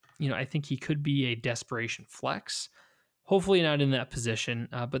Miller. I think he could be a desperation flex. Hopefully not in that position,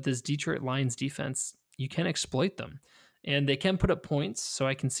 but this Detroit Lions defense, you can exploit them. And they can put up points, so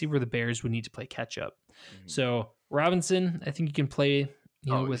I can see where the Bears would need to play catch up. Mm-hmm. So Robinson, I think you can play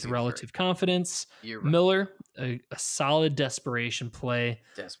with relative confidence. Right. Miller, a solid desperation play.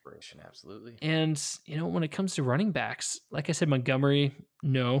 Desperation, absolutely. And, when it comes to running backs, like I said, Montgomery,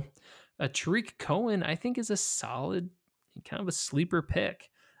 no. Tariq Cohen, I think, is a solid, kind of a sleeper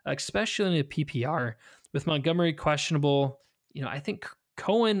pick, especially in a PPR. With Montgomery questionable, I think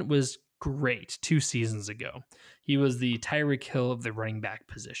Cohen was great 2 seasons ago. He was the Tyreek Hill of the running back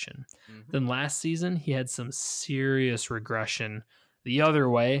position. Mm-hmm. Then last season, he had some serious regression the other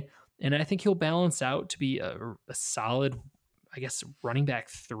way, and I think he'll balance out to be a solid, I guess, running back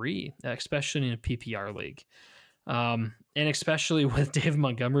 3, especially in a PPR league. And especially with David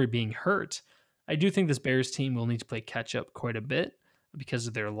Montgomery being hurt, I do think this Bears team will need to play catch up quite a bit because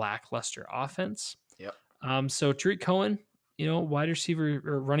of their lackluster offense. Yep. So Tariq Cohen, wide receiver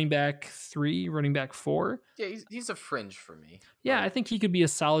or running back 3, running back 4. Yeah, he's a fringe for me. Yeah, I think he could be a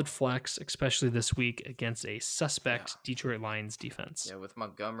solid flex, especially this week against a suspect Detroit Lions defense. Yeah, with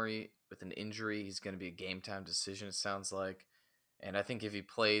Montgomery, with an injury, he's going to be a game time decision, it sounds like. And I think if he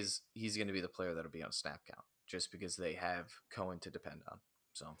plays, he's going to be the player that'll be on a snap count just because they have Cohen to depend on.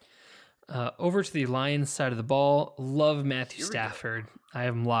 So over to the Lions side of the ball, love Matthew Stafford. I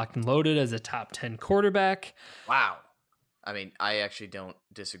have him locked and loaded as a top 10 quarterback. Wow. I mean, I actually don't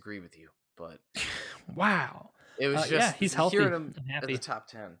disagree with you, but wow. It was just he's healthy. hearing him I'm happy. in the top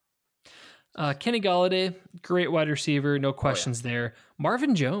 10. Kenny Golladay, great wide receiver, no questions there.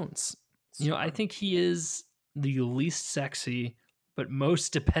 Marvin Jones, I think he is the least sexy but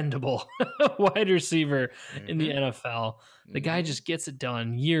most dependable wide receiver in the NFL. The guy just gets it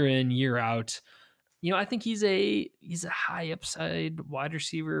done year in, year out. I think he's a high upside wide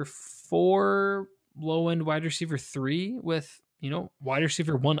receiver 4, low end wide receiver 3 with, wide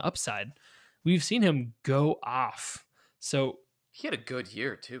receiver 1 upside. We've seen him go off. So he had a good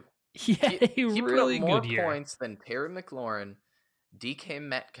year too. He had a really put up good more year. points than Terry McLaurin, DK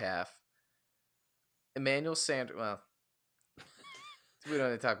Metcalf, Emmanuel Sanders. Well, we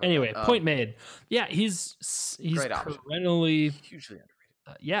don't need to talk about anyway. that. Point made. Yeah, he's perennially hugely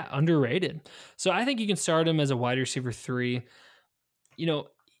underrated. Underrated. So I think you can start him as a wide receiver 3.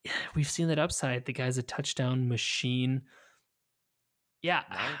 We've seen that upside. The guy's a touchdown machine. Yeah,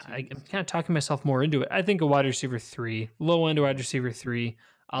 I'm kind of talking myself more into it. I think a wide receiver 3, low end wide receiver 3.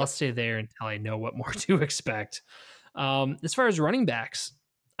 I'll stay there until I know what more to expect. As far as running backs,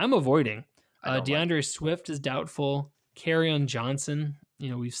 I'm avoiding. DeAndre Swift is doubtful. Kerryon Johnson,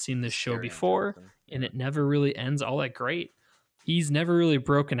 we've seen this show before, and it never really ends all that great. He's never really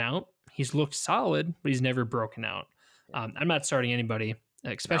broken out. He's looked solid, but he's never broken out. I'm not starting anybody,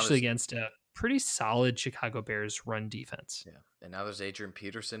 especially against a pretty solid Chicago Bears run defense. Yeah, and now there's Adrian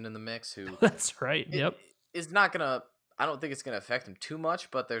Peterson in the mix, who that's right. Yep, is not gonna. I don't think it's gonna affect him too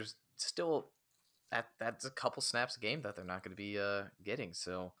much, but there's still that's a couple snaps a game that they're not gonna be getting.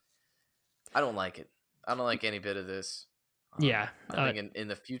 So I don't like it. I don't like any bit of this. Yeah, I think in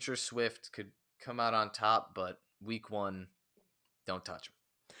the future, Swift could come out on top, but week 1, don't touch him.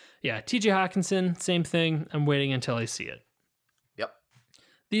 Yeah, TJ Hawkinson, same thing. I'm waiting until I see it. Yep.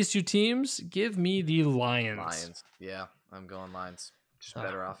 These two teams, give me the Lions. Lions. Yeah, I'm going Lions. Just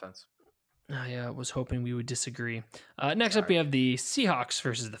better offense. I was hoping we would disagree. Next up, we have the Seahawks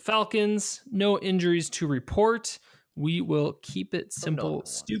versus the Falcons. No injuries to report. We will keep it simple,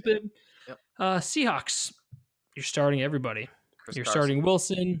 stupid. Yep. Seahawks, you're starting everybody. You're starting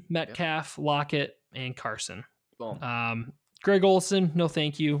Wilson, Metcalf, Lockett, and Carson. Boom. Greg Olsen, no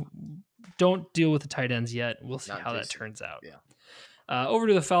thank you. Don't deal with the tight ends yet. We'll see how that turns out. Yeah. Over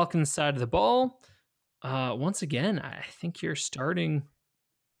to the Falcons side of the ball. Once again, I think you're starting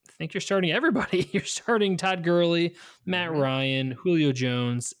everybody. You're starting Todd Gurley, Matt Ryan, Julio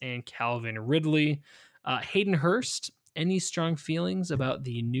Jones, and Calvin Ridley. Hayden Hurst, any strong feelings about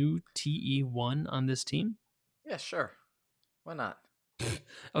the new TE1 on this team? Yeah, sure. Why not?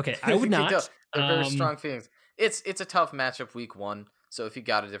 Okay, I would not. They're very strong feelings. It's a tough matchup week 1, so if you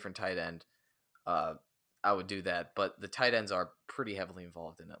got a different tight end, I would do that. But the tight ends are pretty heavily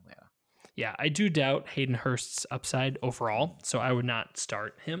involved in Atlanta. Yeah, I do doubt Hayden Hurst's upside overall, so I would not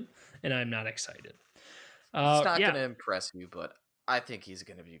start him, and I'm not excited. He's not going to impress you, but I think he's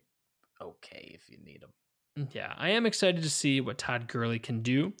going to be okay if you need him. Yeah, I am excited to see what Todd Gurley can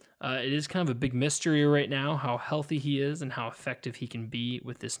do. It is kind of a big mystery right now how healthy he is and how effective he can be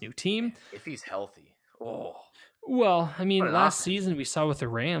with this new team. If he's healthy. Oh. Well, I mean, last season we saw with the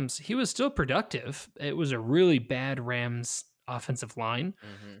Rams, he was still productive. It was a really bad Rams offensive line.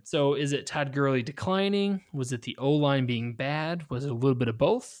 So is it Todd Gurley declining? Was it the O-line being bad? Was it a little bit of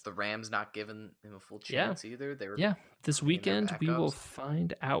both? The Rams not giving him a full chance either. They were this weekend we will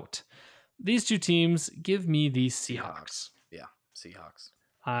find out. These two teams, give me the Seahawks. Yeah, Seahawks.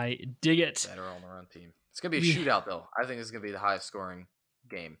 I dig it. Better on the run team. It's going to be a shootout, though. I think it's going to be the highest scoring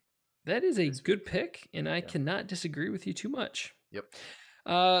game. That is a good pick, and I cannot disagree with you too much. Yep.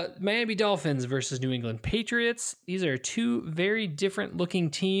 Miami Dolphins versus New England Patriots. These are two very different looking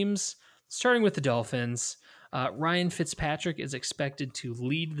teams. Starting with the Dolphins, Ryan Fitzpatrick is expected to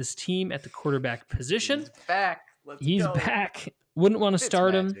lead this team at the quarterback position. He's back. He's back. Wouldn't want to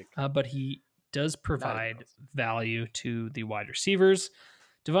start him, but he does provide value to the wide receivers.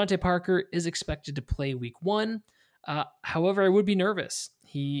 Devontae Parker is expected to play week 1. However, I would be nervous.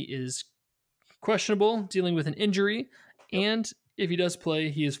 He is questionable, dealing with an injury, and if he does play,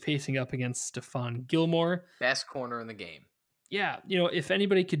 he is facing up against Stephon Gilmore. Best corner in the game. Yeah, if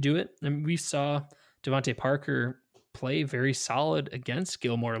anybody could do it, I mean, we saw Devontae Parker play very solid against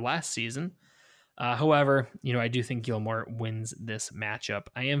Gilmore last season. However, I do think Gilmore wins this matchup.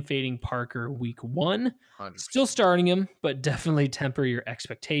 I am fading Parker week 1. 100%. Still starting him, but definitely temper your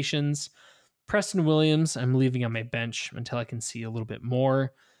expectations. Preston Williams, I'm leaving on my bench until I can see a little bit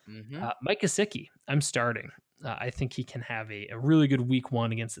more. Mike Gesicki, I'm starting. I think he can have a really good week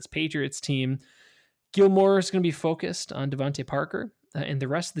 1 against this Patriots team. Gilmore is going to be focused on Devontae Parker. And the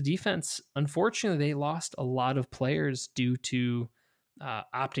rest of the defense, unfortunately, they lost a lot of players due to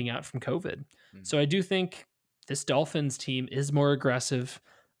opting out from COVID. So I do think this Dolphins team is more aggressive.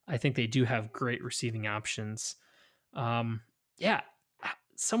 I think they do have great receiving options.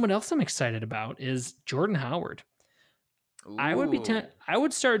 Someone else I'm excited about is Jordan Howard. Ooh, I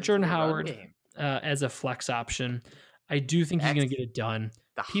would start Jordan Howard as a flex option. I do think he's going to get it done.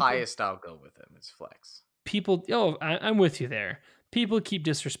 The highest I'll go with him is flex. I'm with you there. People keep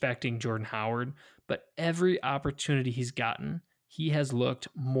disrespecting Jordan Howard, but every opportunity he's gotten, he has looked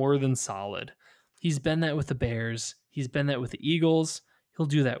more than solid. He's been that with the Bears. He's been that with the Eagles. He'll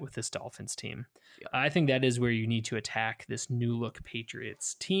do that with this Dolphins team. Yep. I think that is where you need to attack this new look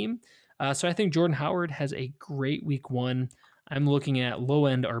Patriots team. So I think Jordan Howard has a great week 1. I'm looking at low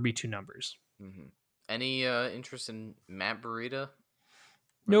end RB2 numbers. Mm-hmm. Any interest in Matt Breida?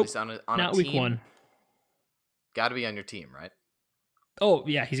 Nope. On not a week team? 1. Got to be on your team, right? Oh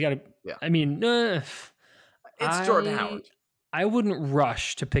yeah, he's got to. Yeah. I mean, it's Jordan Howard. I wouldn't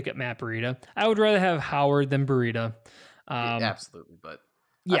rush to pick up Matt Breida. I would rather have Howard than Breida. Absolutely, but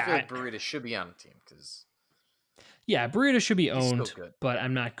I feel like Breida should be on a team because. Yeah, Breida should be owned, but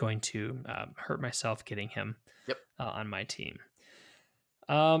I'm not going to hurt myself getting him on my team.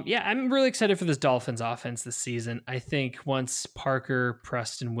 I'm really excited for this Dolphins offense this season. I think once Parker,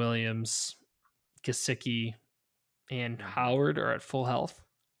 Preston Williams, Gesicki, and Howard are at full health,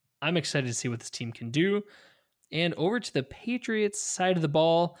 I'm excited to see what this team can do. And over to the Patriots side of the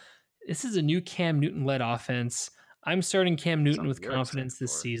ball, this is a new Cam Newton-led offense. I'm starting Cam Newton with confidence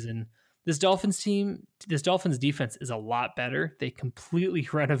this season. This Dolphins defense is a lot better. They completely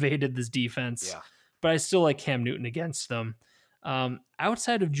renovated this defense, but I still like Cam Newton against them.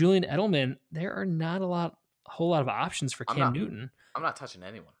 Outside of Julian Edelman, there are not a whole lot of options for Cam Newton. I'm not touching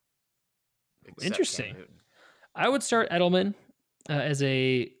anyone. Interesting. I would start Edelman as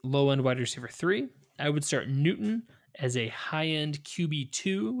a low-end wide receiver 3. I would start Newton as a high-end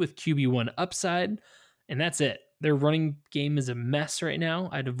QB2 with QB1 upside, and that's it. Their running game is a mess right now.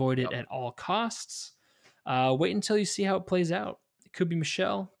 I'd avoid it at all costs. Wait until you see how it plays out. It could be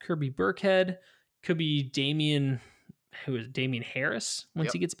Michelle, could be Burkhead, could be Damian Harris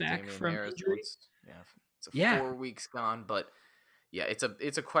once he gets back from injury. It's 4 weeks gone, but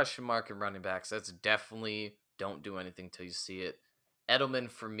it's a question mark in running backs. That's definitely don't do anything till you see it. Edelman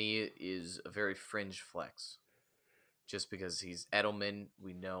for me is a very fringe flex, just because he's Edelman.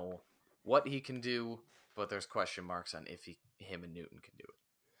 We know what he can do, but there's question marks on if him and Newton can do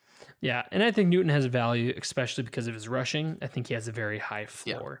it. Yeah, and I think Newton has value, especially because of his rushing. I think he has a very high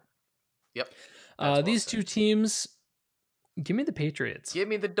floor. Yep. These two teams, give me the Patriots. Give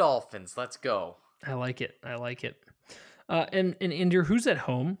me the Dolphins. Let's go. I like it. And Andrew, who's at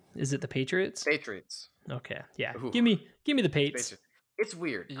home? Is it the Patriots? Patriots. Okay. Yeah. Ooh. Give me the Patriots. It's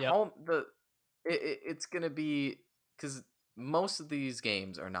weird. Yep. It's gonna be because most of these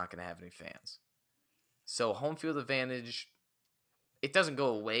games are not gonna have any fans. So home field advantage, it doesn't go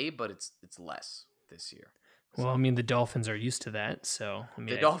away, but it's less this year. Well, I mean, the Dolphins are used to that, so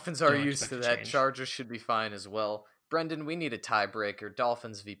the Dolphins are used to that. Chargers should be fine as well. Brendan, we need a tiebreaker.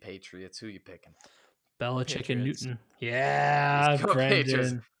 Dolphins v. Patriots. Who you picking? Belichick and Newton. Yeah, Brendan.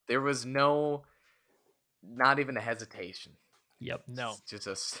 Patriots. There was not even a hesitation. Yep. No.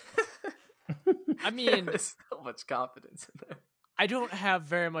 Just I mean, there's so much confidence in there. I don't have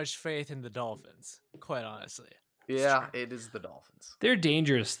very much faith in the Dolphins, quite honestly. Yeah, it is the Dolphins. They're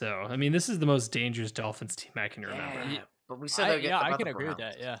dangerous, though. I mean, this is the most dangerous Dolphins team I can remember. Yeah, but we said that about I can the agree Browns.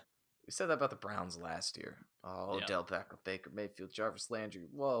 with that, yeah. We said that about the Browns last year. Oh, Odell Beckham, Baker Mayfield, Jarvis Landry,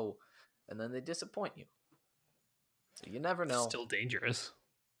 whoa. And then they disappoint you. So you never know. Still dangerous.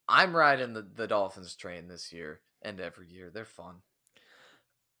 I'm riding the Dolphins train this year and every year. They're fun.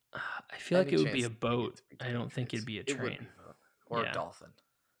 I feel like it would be a boat. I don't think it'd be a train. Or a dolphin.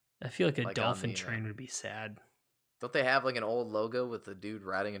 I feel like a dolphin train would be sad. Don't they have like an old logo with a dude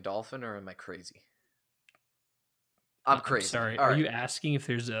riding a dolphin, or am I crazy? I'm crazy. Sorry, are you asking if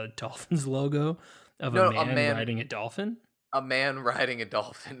there's a Dolphins logo of a man riding a dolphin? A man riding a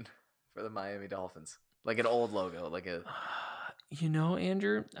dolphin for the Miami Dolphins. Like an old logo, like a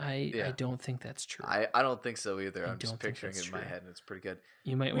Andrew, I don't think that's true. I don't think so either. I'm just picturing it in my head, and it's pretty good.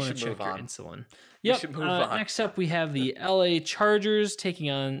 You might want to check your insulin. We should move on. Next up, we have the LA Chargers taking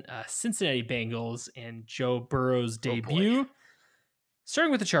on Cincinnati Bengals and Joe Burrow's debut.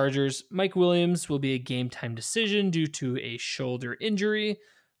 Starting with the Chargers, Mike Williams will be a game-time decision due to a shoulder injury.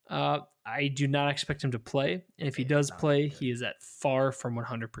 I do not expect him to play. And if he does play, he is at far from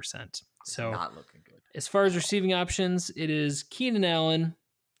 100%. So not looking good. As far as receiving options, it is Keenan Allen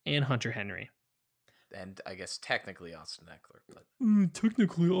and Hunter Henry. And I guess technically Austin Eckler. But...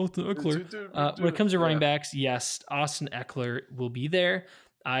 Technically Austin Eckler. When it comes to running backs, yes, Austin Eckler will be there.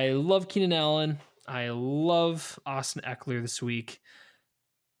 I love Keenan Allen. I love Austin Eckler this week.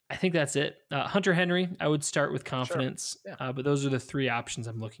 I think that's it. Hunter Henry, I would start with confidence. Sure. Yeah. But those are the three options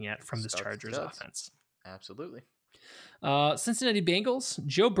I'm looking at from this Chargers offense. Absolutely. Cincinnati Bengals,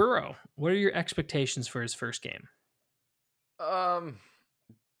 Joe Burrow. What are your expectations for his first game?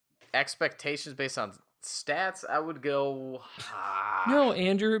 Expectations based on stats, I would go... No,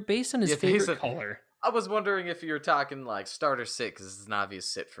 Andrew, based on his favorite color. I was wondering if you were talking like starter sit, because it's an obvious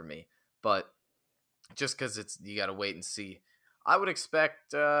sit for me. But just because you got to wait and see. I would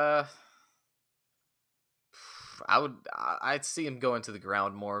expect... I'd see him go into the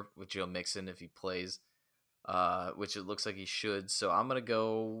ground more with Joe Mixon if he plays, which it looks like he should. So I'm going to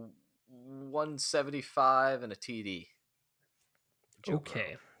go 175 and a TD.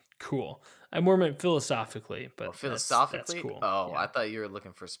 Okay, cool. I more meant philosophically, but philosophically, that's cool. Oh, yeah. I thought you were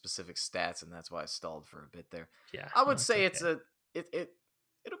looking for specific stats, and that's why I stalled for a bit there. Yeah, I would say it'll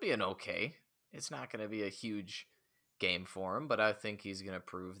be an okay. It's not going to be a huge game for him, but I think he's going to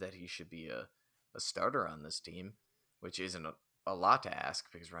prove that he should be a starter on this team, which isn't a lot to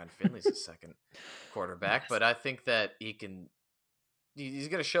ask because Ryan Finley's the second quarterback. Yes. But I think that he's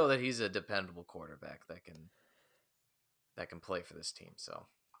going to show that he's a dependable quarterback that can play for this team. So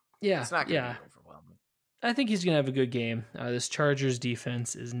yeah, it's not going to be overwhelming. I think he's going to have a good game. This Chargers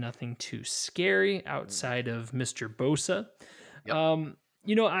defense is nothing too scary outside of Mr. Bosa. Yep.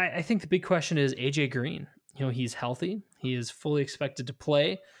 I think the big question is AJ Green. He's healthy. He is fully expected to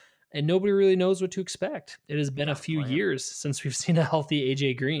play, and nobody really knows what to expect. It has been a few years since we've seen a healthy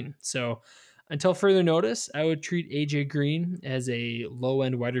AJ Green. So until further notice, I would treat AJ Green as a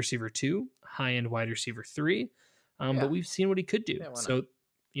low-end wide receiver 2, high-end wide receiver 3. But we've seen what he could do. Yeah, so,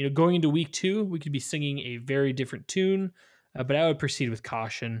 going into week 2, we could be singing a very different tune, but I would proceed with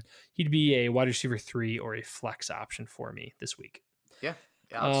caution. He'd be a wide receiver 3 or a flex option for me this week. Yeah,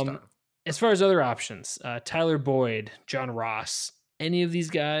 I'll start. As far as other options, Tyler Boyd, John Ross, any of these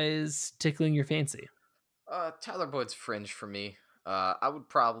guys tickling your fancy? Tyler Boyd's fringe for me. I would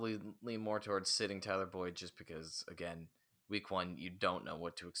probably lean more towards sitting Tyler Boyd just because, again, week 1, you don't know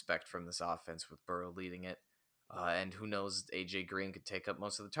what to expect from this offense with Burrow leading it. And who knows, AJ Green could take up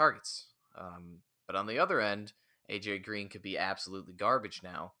most of the targets. But on the other end, AJ Green could be absolutely garbage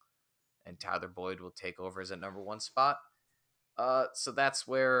now, and Tyler Boyd will take over as a number 1 spot. So that's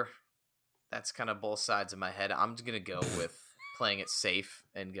kind of both sides of my head. I'm just going to go with playing it safe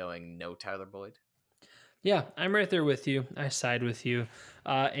and going no Tyler Boyd. Yeah, I'm right there with you. I side with you.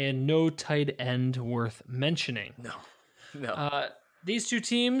 And no tight end worth mentioning. No. These two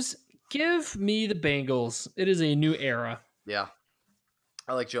teams, give me the Bengals. It is a new era. Yeah.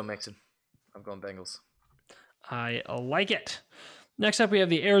 I like Joe Mixon. I'm going Bengals. I like it. Next up, we have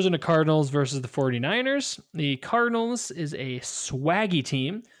the Arizona Cardinals versus the 49ers. The Cardinals is a swaggy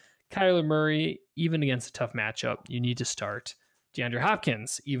team. Kyler Murray, even against a tough matchup, you need to start. DeAndre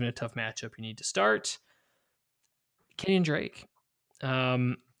Hopkins, even a tough matchup, you need to start. Kenyon Drake.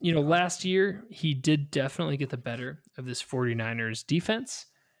 Last year, he did definitely get the better of this 49ers defense.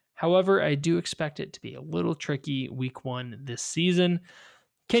 However, I do expect it to be a little tricky week 1 this season.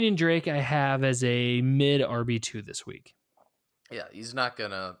 Kenyon Drake, I have as a mid RB2 this week. Yeah, he's not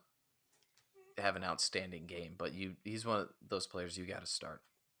going to have an outstanding game, but he's one of those players you got to start.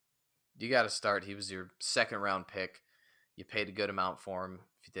 You got to start. He was your second round pick. You paid a good amount for him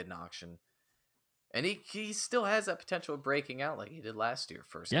if you did an auction. And he still has that potential of breaking out like he did last year.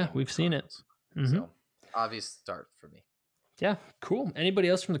 Yeah, we've seen it. Mm-hmm. So, obvious start for me. Yeah, cool. Anybody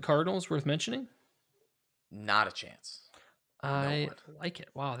else from the Cardinals worth mentioning? Not a chance. I like it.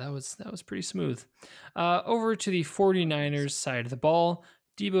 Wow, that was pretty smooth. Over to the 49ers side of the ball.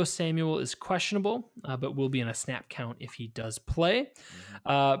 Deebo Samuel is questionable, but will be in a snap count if he does play.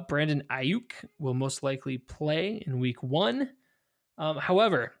 Brandon Ayuk will most likely play in week 1.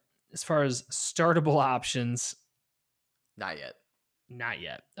 However, as far as startable options, not yet.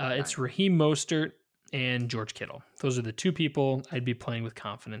 It's Raheem Mostert and George Kittle. Those are the two people I'd be playing with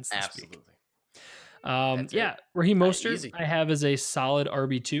confidence this week. Raheem Mostert Easy. I have as a solid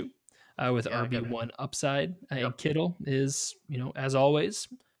RB2 with Yeah, I got RB1 upside. And Yep. Kittle is, as always,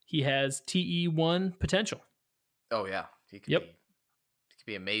 he has TE1 potential. Oh yeah, he could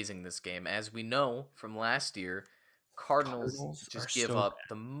be amazing this game. As we know from last year, Cardinals just give up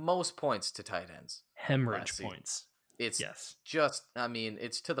the most points to tight ends. Hemorrhage points. It's just, I mean,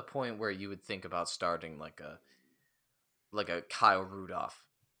 it's to the point where you would think about starting like a Kyle Rudolph,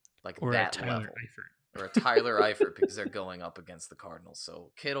 or that a Tyler level, Eifert. or a Tyler Eifert, because they're going up against the Cardinals.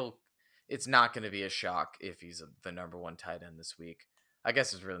 So Kittle, it's not going to be a shock if he's the number one tight end this week. I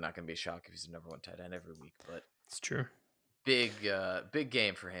guess it's really not going to be a shock if he's the number one tight end every week, but it's true. Big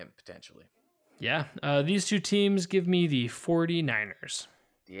game for him potentially. Yeah, these two teams give me the 49ers.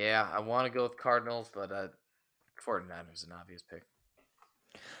 Yeah, I want to go with Cardinals, but 49ers is an obvious pick.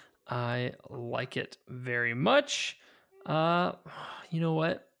 I like it very much. You know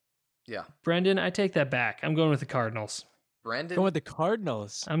what? Yeah. Brendan, I take that back. I'm going with the Cardinals. Brendan? Going with the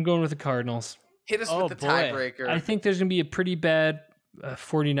Cardinals. I'm going with the Cardinals. Hit us with the tiebreaker. I think there's going to be a pretty bad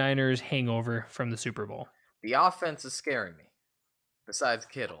 49ers hangover from the Super Bowl. The offense is scaring me. Besides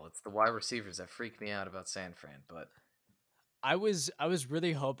Kittle, it's the wide receivers that freak me out about San Fran. But I was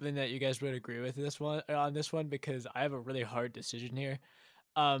really hoping that you guys would agree with this one because I have a really hard decision here.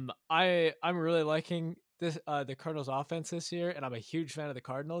 I'm really liking this the Cardinals offense this year, and I'm a huge fan of the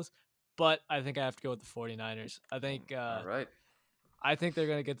Cardinals. But I think I have to go with the 49ers. I think all right. I think they're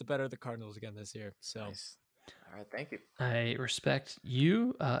going to get the better of the Cardinals again this year. So, nice. All right, thank you. I respect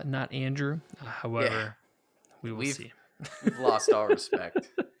you, not Andrew. However, we've see. We've lost all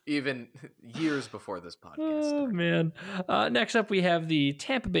respect, even years before this podcast. Oh, man. Next up, we have the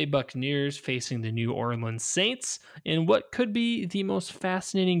Tampa Bay Buccaneers facing the New Orleans Saints in what could be the most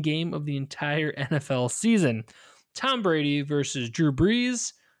fascinating game of the entire NFL season. Tom Brady versus Drew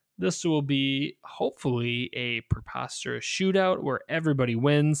Brees. This will be, hopefully, a preposterous shootout where everybody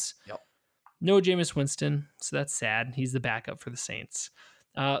wins. Yep. No Jameis Winston, so that's sad. He's the backup for the Saints.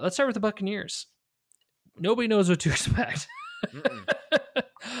 Let's start with the Buccaneers. Nobody knows what to expect.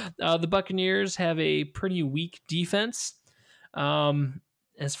 The Buccaneers have a pretty weak defense.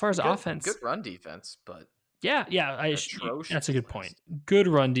 As far as offense, good run defense, but that's a good point. Good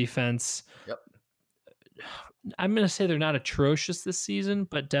run defense. Yep. I'm going to say they're not atrocious this season,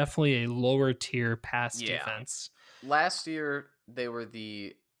 but definitely a lower tier pass defense. Last year, they were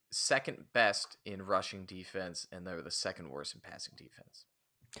the second best in rushing defense, and they were the second worst in passing defense.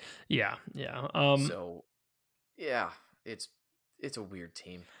 Yeah. It's a weird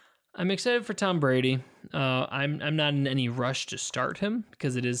team. I'm excited for Tom Brady. I'm not in any rush to start him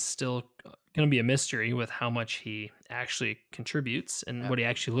because it is still going to be a mystery with how much he actually contributes and what he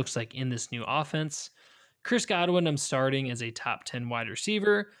actually looks like in this new offense. Chris Godwin, I'm starting as a top 10 wide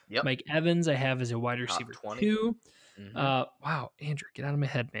receiver. Yep. Mike Evans, I have as a wide receiver 2. Mm-hmm. Wow, Andrew, get out of my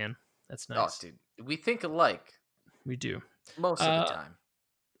head, man. That's nice. Oh, dude, we think alike. We do. Most of the time.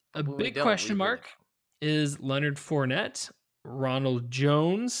 A big question mark is Leonard Fournette, Ronald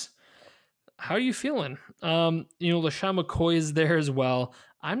Jones. How are you feeling? LaShawn McCoy is there as well.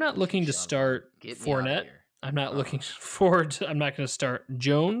 I'm not looking to start Fournette. I'm not looking forward to, I'm not going to start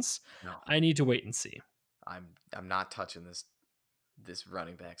Jones. No. I need to wait and see. I'm not touching this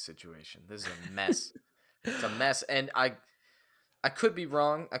running back situation. This is a mess. It's a mess. And I could be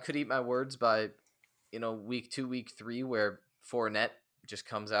wrong. I could eat my words by, week 2, week 3, where Fournette just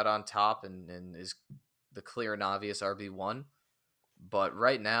comes out on top and is the clear and obvious RB1. But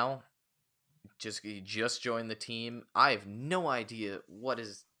right now, he just joined the team. I have no idea what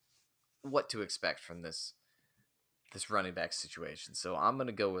to expect from this running back situation. So I'm going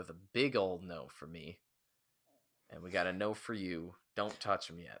to go with a big old no for me. And we got a no for you. Don't touch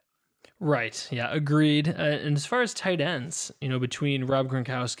him yet. Right. Yeah, agreed. And as far as tight ends, between Rob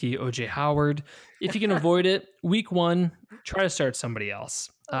Gronkowski, OJ Howard, if you can avoid it, week 1, try to start somebody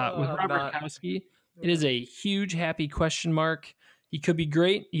else. With Rob Gronkowski, it is a huge happy question mark. He could be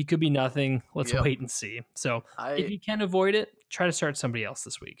great. He could be nothing. Let's wait and see. So if you can avoid it, try to start somebody else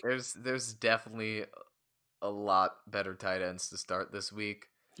this week. There's definitely a lot better tight ends to start this week.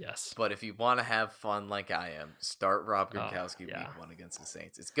 Yes. But if you want to have fun like I am, start Rob Gronkowski week 1 against the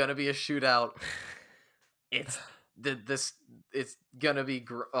Saints. It's going to be a shootout. It's going to be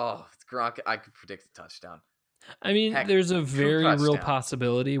Gronk. I could predict a touchdown. I mean, there's a very real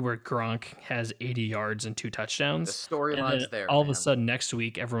possibility where Gronk has 80 yards and 2 touchdowns. The storyline's there. All of a sudden next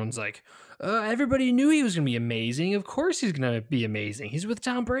week, everyone's like, everybody knew he was going to be amazing. Of course he's going to be amazing. He's with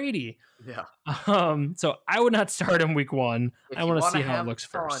Tom Brady. Yeah. So I would not start him week 1. I want to see how it looks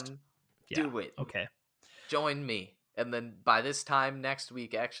first. Do it. Okay. Join me. And then by this time next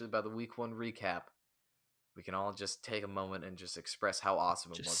week, actually by the week 1 recap, we can all just take a moment and just express how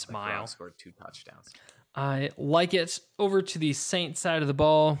awesome it Just was smile. that Gronk scored 2 touchdowns. I like it. Over to the Saints side of the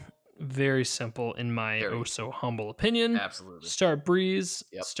ball. Very simple in my so humble opinion. Absolutely. Start Breeze,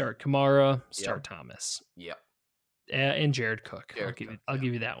 start Kamara, start Thomas. Yep. And Jared Cook. I'll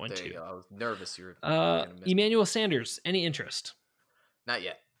give you that one there too. You go. I was nervous you were gonna miss Emmanuel Sanders. Any interest? Not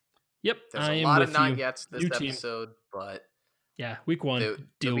yet. Yep. There's a lot of not yets this episode, but yeah, week 1.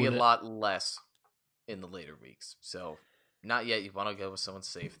 There'll be a lot less in the later weeks. So not yet. You want to go with someone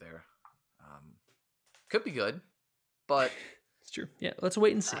safe there. Could be good, but it's true. Yeah, let's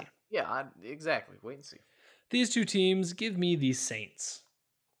wait and see. Exactly. Wait and see. These two teams, give me the Saints.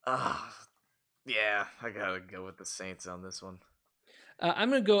 Yeah, I gotta go with the Saints on this one. I'm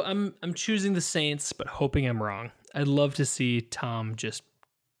gonna go. I'm choosing the Saints, but hoping I'm wrong. I'd love to see Tom just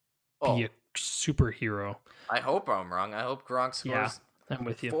be a superhero. I hope I'm wrong. I hope Gronk scores I'm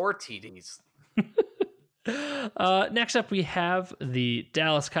with you. 4 TDs. Next up, we have the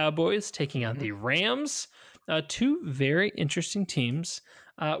Dallas Cowboys taking on the Rams. 2 very interesting teams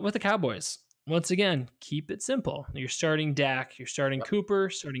with the Cowboys. Once again, keep it simple. You're starting Dak, you're starting Cooper,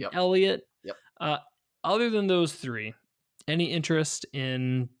 starting Elliott. Other than those 3, any interest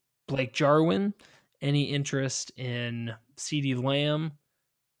in Blake Jarwin? Any interest in CeeDee Lamb?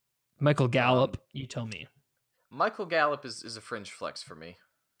 Michael Gallup? You tell me. Michael Gallup is a fringe flex for me,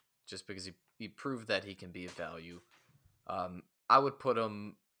 just because he proved that he can be of value. I would put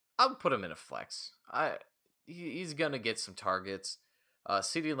him in a flex. He's gonna get some targets.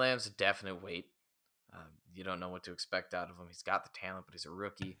 CeeDee Lamb's a definite wait. You don't know what to expect out of him. He's got the talent, but he's a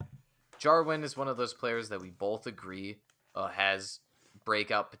rookie. Jarwin is one of those players that we both agree has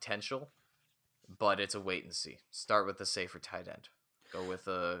breakout potential, but it's a wait and see. Start with the safer tight end. Go with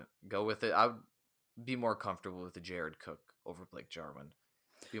it. I would be more comfortable with the Jared Cook over Blake Jarwin.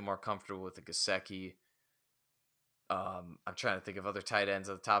 Be more comfortable with the Gesicki. I'm trying to think of other tight ends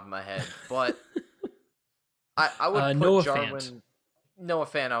at the top of my head, but I would put Noah Jarwin. Fant. Noah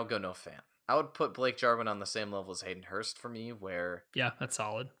Fant. I would go Noah Fant. I would put Blake Jarwin on the same level as Hayden Hurst for me, where that's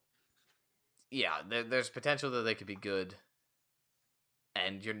solid. Yeah, there's potential that they could be good,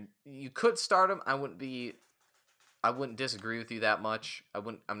 and you could start them. I wouldn't disagree with you that much.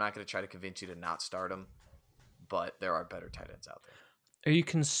 I'm not going to try to convince you to not start them, but there are better tight ends out there. Are you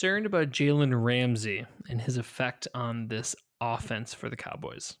concerned about Jalen Ramsey and his effect on this offense for the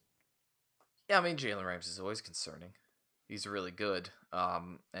Cowboys? Yeah, I mean, Jalen Ramsey is always concerning. He's really good,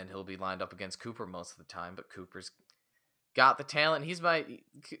 and he'll be lined up against Cooper most of the time, but Cooper's got the talent.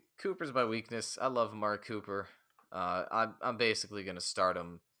 Cooper's my weakness. I love Amari Cooper. I'm basically going to start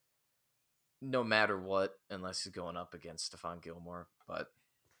him no matter what, unless he's going up against Stephon Gilmore. But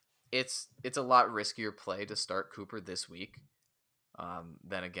it's a lot riskier play to start Cooper this week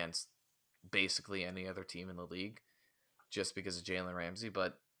than against basically any other team in the league, just because of Jalen Ramsey.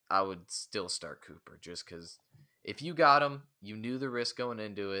 But I would still start Cooper, just because if you got him, you knew the risk going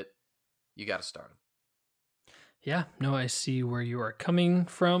into it, you got to start him. Yeah, no, I see where you are coming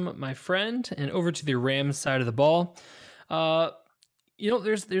from, my friend. And over to the Rams side of the ball.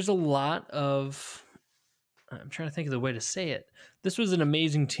 There's a lot of, I'm trying to think of the way to say it. This was an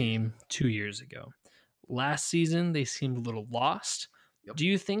amazing team 2 years ago. Last season, they seemed a little lost. Yep. Do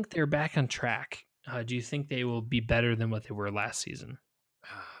you think they're back on track? Do you think they will be better than what they were last season?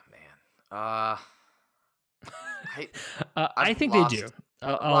 Oh, man. I think they do.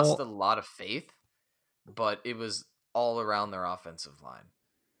 I lost a lot of faith, but it was all around their offensive line.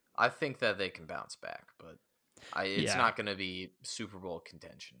 I think that they can bounce back, but it's not going to be Super Bowl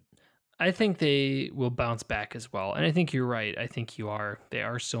contention. I think they will bounce back as well. And I think you're right. I think you are. They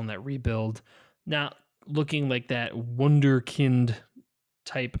are still in that rebuild. Not looking like that wunderkind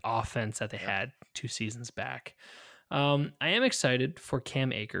type offense that they had 2 seasons back. I am excited for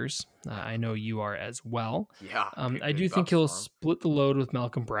Cam Akers. I know you are as well. Yeah. I do think he'll split the load with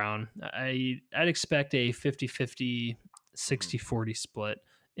Malcolm Brown. I'd expect a 50-50, 60-40 split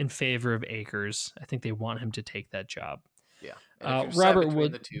in favor of Akers. I think they want him to take that job. Yeah. And if you're Robert between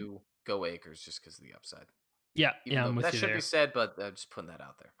Wood, the two, go Akers just because of the upside. Yeah. I'm with that you should there. be said, but I'm just putting that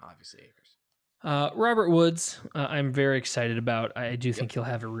out there. Obviously, Akers. Robert Woods, I'm very excited about. I do think he'll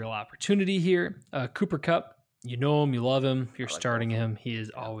have a real opportunity here. Cooper Kupp, you know him, you love him. If you're starting him, he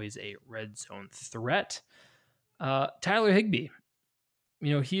is always a red zone threat. Tyler Higbee,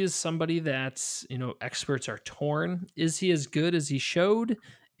 he is somebody that's, experts are torn. Is he as good as he showed?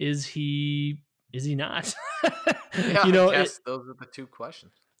 Is he not? Yeah, I guess those are the two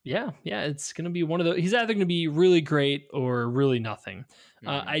questions. Yeah, it's going to be one of those. He's either going to be really great or really nothing.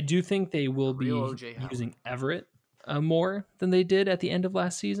 I do think they will be using Everett more than they did at the end of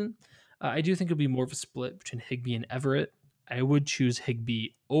last season. I do think it'll be more of a split between Higbee and Everett. I would choose Higbee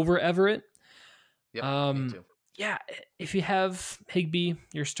over Everett. Yep, me too. Yeah, if you have Higbee,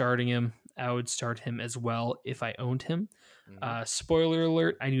 you're starting him. I would start him as well if I owned him. Spoiler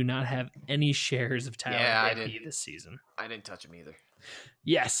alert, I do not have any shares of Tyler Higbee this season. I didn't touch him either.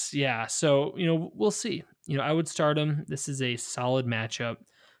 Yes, yeah. So, we'll see. I would start him. This is a solid matchup.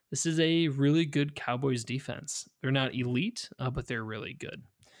 This is a really good Cowboys defense. They're not elite, but they're really good.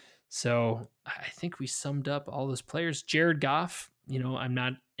 So I think we summed up all those players. Jared Goff, I'm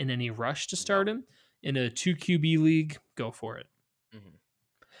not in any rush to start him. In a 2 QB league, go for it.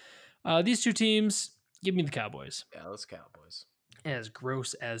 These two teams, give me the Cowboys. Yeah, those Cowboys. As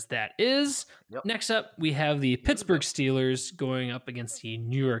gross as that is. Yep. Next up, we have the Pittsburgh Steelers going up against the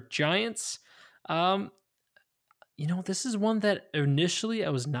New York Giants. This is one that initially I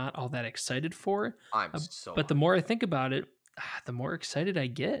was not all that excited for. But the more I think about it, the more excited I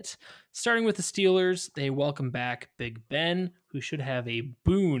get. Starting with the Steelers, they welcome back Big Ben, who should have a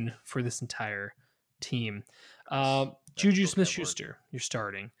boon for this entire team. Juju Smith-Schuster, you're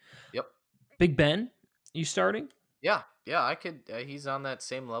starting. Yep. Big Ben, you starting? Yeah, I could. He's on that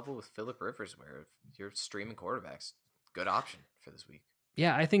same level with Phillip Rivers, where if you're streaming quarterbacks, good option for this week.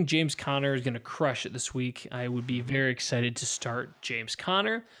 Yeah, I think James Conner is going to crush it this week. I would be very excited to start James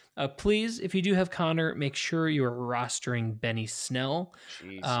Conner. Please, if you do have Conner, make sure you are rostering Benny Snell.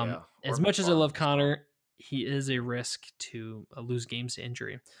 As much as I love Conner, he is a risk to lose games to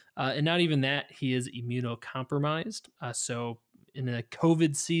injury. And not even that, he is immunocompromised. So in the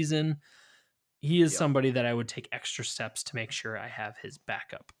COVID season, he is somebody that I would take extra steps to make sure I have his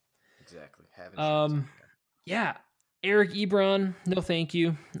backup. Exactly. Yeah. Eric Ebron, no thank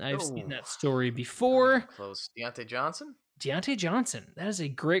you. I've seen that story before. Close. Deontay Johnson? Deontay Johnson. That is a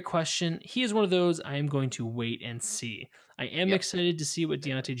great question. He is one of those I am going to wait and see. I am excited to see what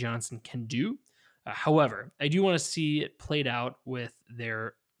Deontay Johnson can do. However, I do want to see it played out with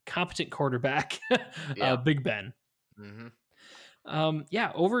their competent quarterback, Big Ben.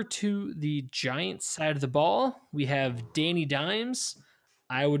 Over to the Giants side of the ball, we have Danny Dimes.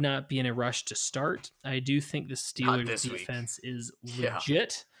 I would not be in a rush to start. I do think the Steelers defense is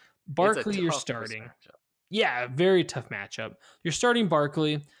legit. Barkley, you're starting. Yeah, very tough matchup. You're starting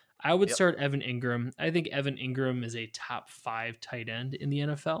Barkley. I would start Evan Ingram. I think Evan Ingram is a top 5 tight end in the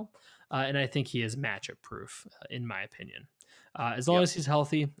NFL. And I think he is matchup proof, in my opinion. As long as he's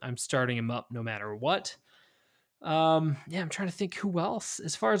healthy, I'm starting him up no matter what. I'm trying to think who else.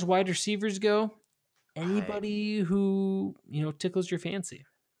 As far as wide receivers go, anybody who, tickles your fancy.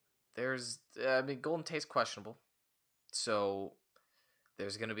 Golden Tate's questionable. So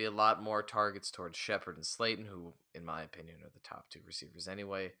there's going to be a lot more targets towards Shepard and Slayton, who, in my opinion, are the top 2 receivers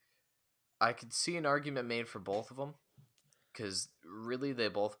anyway. I could see an argument made for both of them, because really they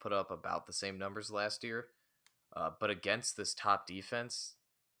both put up about the same numbers last year. But against this top defense,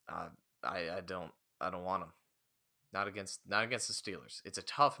 I don't want them. Not against the Steelers. It's a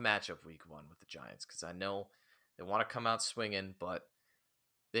tough matchup week 1 with the Giants, because I know they want to come out swinging, but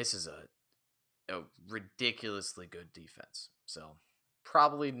this is a ridiculously good defense. So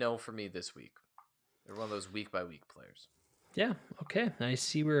probably no for me this week. They're one of those week-by-week players. Yeah, okay. I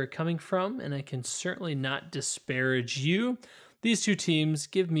see where you're coming from, and I can certainly not disparage you. These two teams,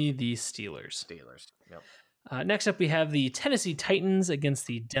 give me the Steelers. Yep. Next up, we have the Tennessee Titans against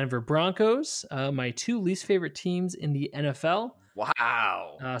the Denver Broncos, my 2 least favorite teams in the NFL.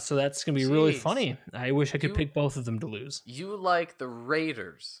 Wow. So that's going to be really funny. I wish I could pick both of them to lose. You like the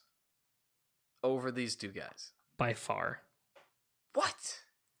Raiders over these 2 guys? By far. What?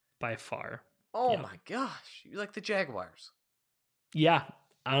 By far. Oh my gosh. You like the Jaguars? Yeah.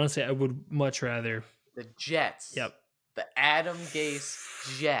 Honestly, I would much rather. The Jets. Yep. The Adam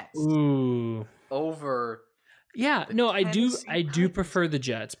Gase Jets. Ooh. Over. Yeah. No, I do prefer the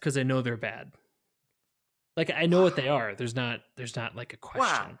Jets because I know they're bad. Like, I know what they are. There's not like a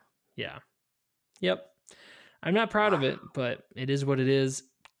question. Wow. Yeah. Yep. I'm not proud of it, but it is what it is.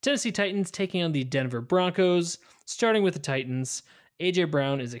 Tennessee Titans taking on the Denver Broncos. Starting with the Titans, A.J.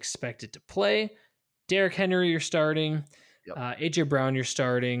 Brown is expected to play. Derrick Henry, you're starting. Yep. A.J. Brown, you're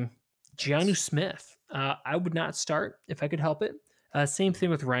starting. Jonnu Smith, I would not start if I could help it. Same thing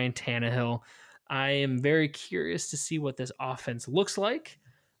with Ryan Tannehill. I am very curious to see what this offense looks like.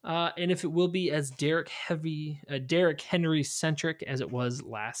 And if it will be as Derrick Henry centric as it was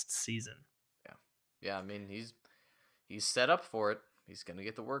last season. Yeah. I mean, he's set up for it. He's going to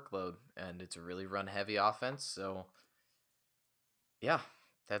get the workload, and it's a really run heavy offense. So yeah,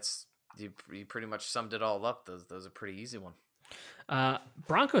 that's you pretty much summed it all up. Those are pretty easy one.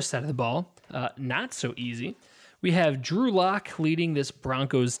 Broncos side of the ball, not so easy. We have Drew Lock leading this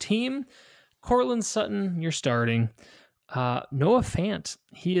Broncos team. Cortland Sutton, you're starting. Noah Fant,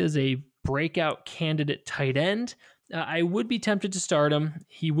 he is a breakout candidate tight end. I would be tempted to start him.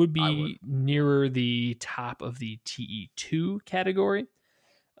 He would be nearer the top of the TE2 category.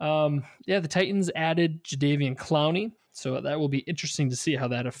 The Titans added Jadeveon Clowney, so that will be interesting to see how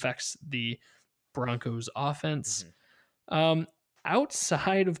that affects the Broncos offense.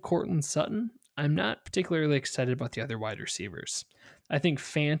 Outside of Cortland Sutton, I'm not particularly excited about the other wide receivers. I think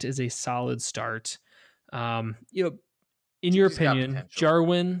Fant is a solid start. In your opinion,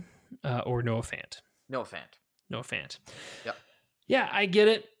 Jarwin or Noah Fant? Noah Fant. Yep. Yeah, I get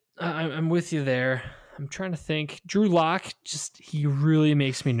it. I'm with you there. I'm trying to think. Drew Lock, he really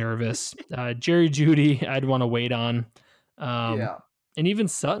makes me nervous. Jerry Jeudy, I'd want to wait on. And even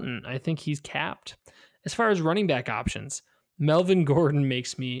Sutton, I think he's capped. As far as running back options, Melvin Gordon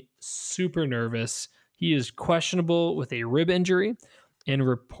makes me super nervous. He is questionable with a rib injury, and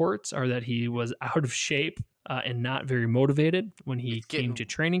reports are that he was out of shape and not very motivated when he came to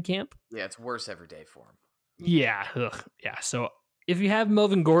training camp. Yeah, it's worse every day for him. Yeah. So if you have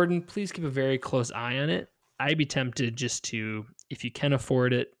Melvin Gordon, please keep a very close eye on it. I'd be tempted just to, if you can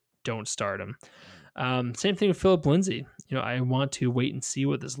afford it, don't start him. Same thing with Philip Lindsay. I want to wait and see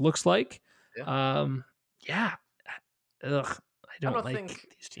what this looks like. Yeah. I don't like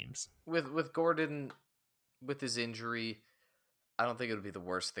these teams. With Gordon, with his injury, I don't think it would be the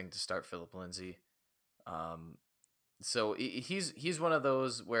worst thing to start Philip Lindsay. So he's one of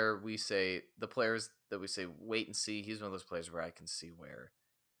those where we say the players that we say wait and see. He's one of those players where I can see where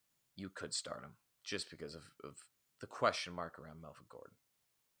you could start him just because of the question mark around Melvin Gordon.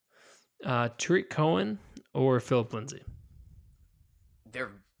 Tariq Cohen or Philip Lindsay?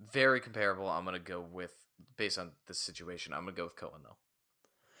 They're very comparable. I'm going to go with, based on this situation, I'm going to go with Cohen, though.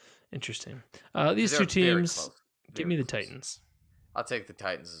 Interesting. These two teams, give me the Titans. I'll take the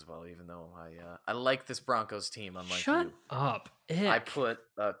Titans as well, even though I like this Broncos team. Unlike Shut you. up. I put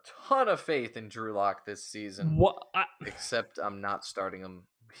a ton of faith in Drew Lock this season. Except I'm not starting him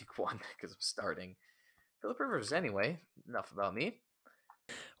week 1 because I'm starting Philip Rivers anyway. Enough about me.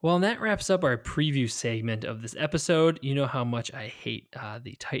 Well, and that wraps up our preview segment of this episode. You know how much I hate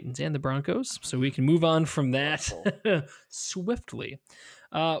the Titans and the Broncos, so we can move on from that swiftly.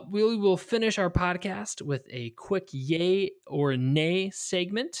 We will finish our podcast with a quick yay or nay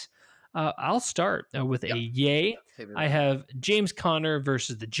segment. I'll start with a yay. I have James Conner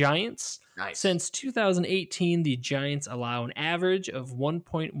versus the Giants. Nice. Since 2018, the Giants allow an average of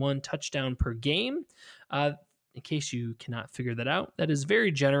 1.1 touchdown per game. In case you cannot figure that out, that is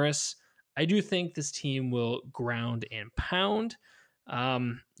very generous. I do think this team will ground and pound.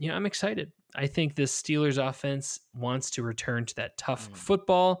 I'm excited. I think this Steelers offense wants to return to that tough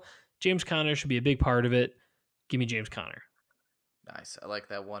football. James Conner should be a big part of it. Give me James Conner. Nice. I like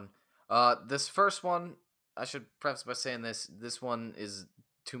that one. This first one, I should preface by saying this one is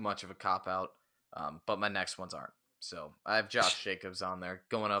too much of a cop-out, but my next ones aren't. So I have Josh Jacobs on there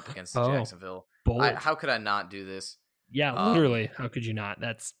going up against Jacksonville. How could I not do this? Yeah, literally. How could you not?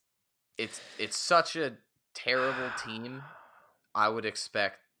 It's such a terrible team. I would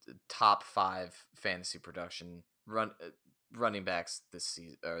expect top 5 fantasy production running backs this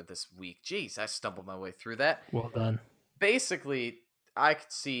season or this week. Jeez, I stumbled my way through that. Well done. Basically, I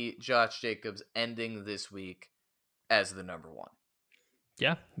could see Josh Jacobs ending this week as the number 1.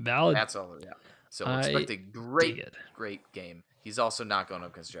 Yeah, valid. That's all. Yeah. So expect a great game. He's also not going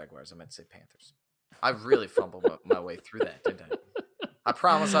up against Jaguars. I meant to say Panthers. I really fumbled my way through that, didn't I? I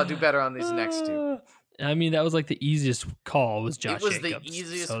promise I'll do better on these next 2. I mean, that was like the easiest call was Josh Jacobs. It was the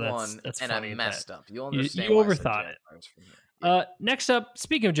easiest one, and I messed up. You'll understand you overthought it. Yeah. Next up,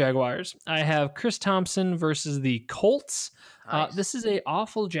 speaking of Jaguars, I have Chris Thompson versus the Colts. Nice. This is an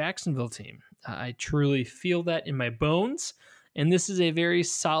awful Jacksonville team. I truly feel that in my bones. And this is a very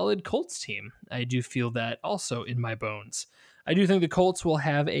solid Colts team. I do feel that also in my bones. I do think the Colts will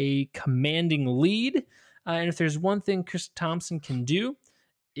have a commanding lead. And if there's one thing Chris Thompson can do,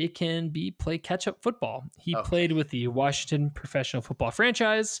 it can be play catch-up football. He played with the Washington Professional Football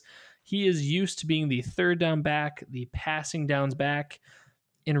Franchise. He is used to being the third down back, the passing downs back.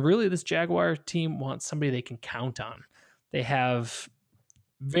 And really, this Jaguar team wants somebody they can count on. They have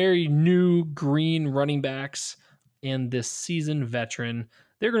very new green running backs and this seasoned veteran.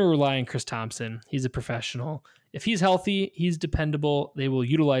 They're going to rely on Chris Thompson. He's a professional. If he's healthy, he's dependable. They will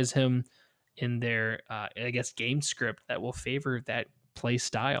utilize him in their, game script that will favor that play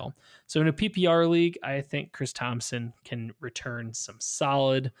style. So in a PPR league, I think Chris Thompson can return some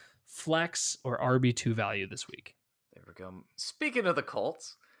solid flex or RB2 value this week. There we go. Speaking of the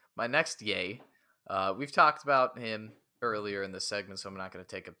Colts, my next yay, We've talked about him earlier in the segment, so I'm not going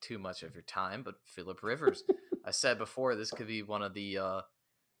to take up too much of your time. But Phillip Rivers, I said before, this could be one of the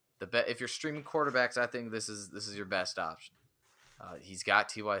if you're streaming quarterbacks, I think this is your best option. He's got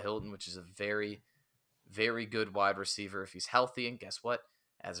T.Y. Hilton, which is a very, very good wide receiver if he's healthy. And guess what?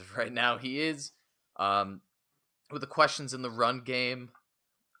 As of right now, he is. With the questions in the run game,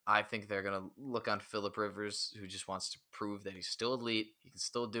 I think they're going to look on Phillip Rivers, who just wants to prove that he's still elite. He can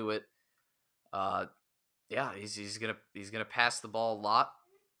still do it. He's gonna pass the ball a lot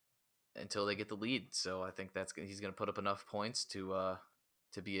until they get the lead. So I think he's gonna put up enough points to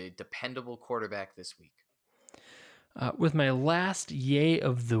be a dependable quarterback this week. With my last yay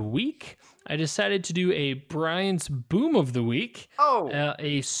of the week, I decided to do a Brian's Boom of the week.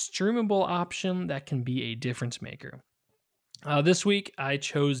 A streamable option that can be a difference maker. This week, I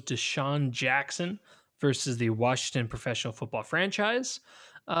chose DeSean Jackson versus the Washington Professional Football Franchise.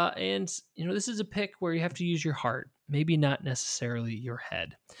 And this is a pick where you have to use your heart, maybe not necessarily your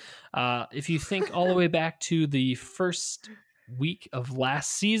head. If you think all the way back to the first week of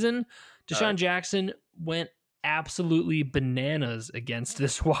last season, DeSean Jackson went absolutely bananas against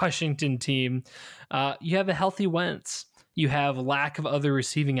this Washington team. You have a healthy Wentz. You have lack of other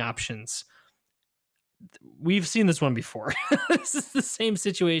receiving options. We've seen this one before. This is the same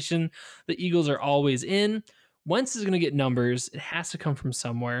situation the Eagles are always in. Wentz is going to get numbers. It has to come from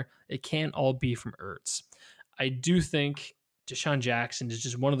somewhere. It can't all be from Ertz. I do think DeSean Jackson is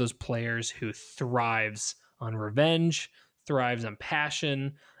just one of those players who thrives on revenge, thrives on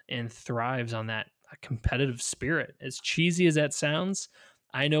passion, and thrives on that competitive spirit. As cheesy as that sounds,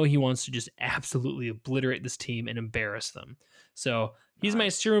 I know he wants to just absolutely obliterate this team and embarrass them. So he's my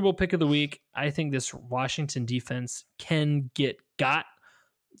streamable pick of the week. I think this Washington defense can get got.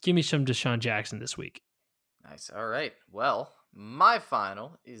 Give me some DeSean Jackson this week. Nice. All right. Well, my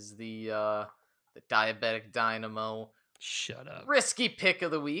final is the Diabetic Dynamo. Shut up. Risky pick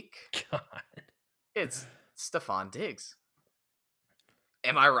of the week. God. It's Stefon Diggs.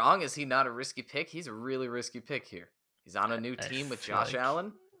 Am I wrong? Is he not a risky pick? He's a really risky pick here. He's on a new team with Josh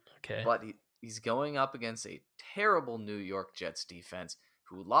Allen. Okay. But he's going up against a terrible New York Jets defense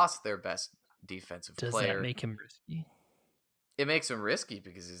who lost their best defensive player. Does that make him risky? It makes him risky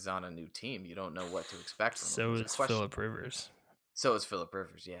because he's on a new team. You don't know what to expect from him. So is Phillip Rivers. So is Phillip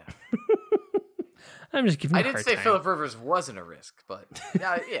Rivers, yeah. I'm just giving you a hard I didn't say time. Phillip Rivers wasn't a risk, but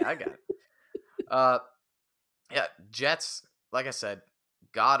yeah, I got it. Jets, like I said,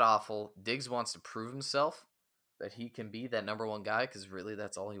 god-awful. Diggs wants to prove himself that he can be that number one guy because really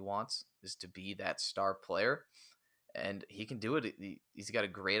that's all he wants is to be that star player. And he can do it. He's got a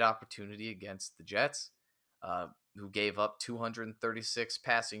great opportunity against the Jets, who gave up 236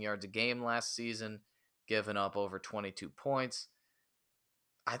 passing yards a game last season, giving up over 22 points.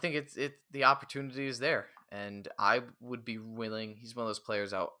 I think the opportunity is there, and I would be willing. He's one of those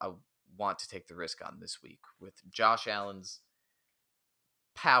players I want to take the risk on this week with Josh Allen's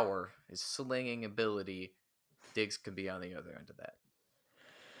power, his slinging ability. Diggs could be on the other end of that.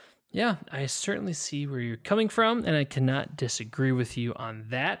 Yeah, I certainly see where you're coming from, and I cannot disagree with you on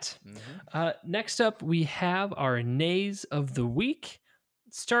that. Mm-hmm. Next up, we have our nays of the week,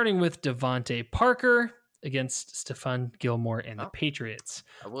 starting with Devontae Parker against Stephon Gilmore and the Patriots.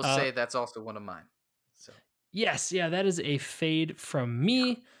 I will say that's also one of mine. So yes, that is a fade from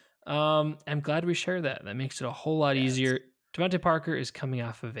me. I'm glad we share that. That makes it a whole lot easier. Devontae Parker is coming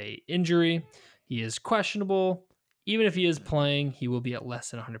off of a injury. He is questionable. Even if he is playing, he will be at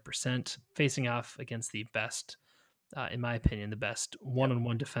less than 100%, facing off against the best, in my opinion, the best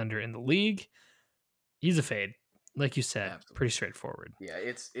one-on-one defender in the league. He's a fade. Like you said, pretty straightforward. Yeah,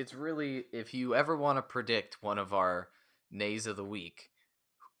 it's really, if you ever want to predict one of our nays of the week,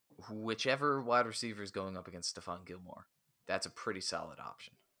 whichever wide receiver is going up against Stephon Gilmore, that's a pretty solid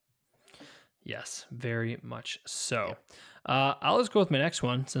option. Yes, very much so. I'll just go with my next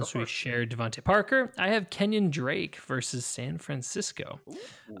one since we shared Devontae Parker. I have Kenyon Drake versus San Francisco.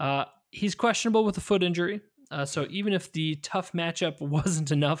 He's questionable with a foot injury. So even if the tough matchup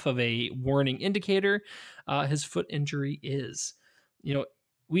wasn't enough of a warning indicator, his foot injury is.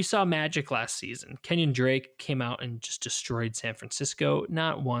 We saw magic last season. Kenyon Drake came out and just destroyed San Francisco,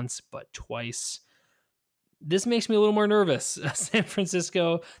 not once, but twice. This makes me a little more nervous. San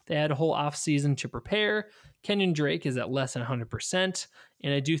Francisco, they had a whole offseason to prepare. Kenyon Drake is at less than 100%,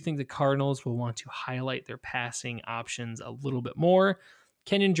 and I do think the Cardinals will want to highlight their passing options a little bit more.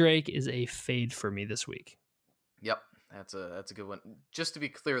 Kenyon Drake is a fade for me this week. Yep, that's a good one. Just to be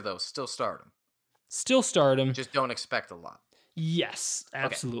clear, though, still start him. Still start him. Just don't expect a lot. Yes,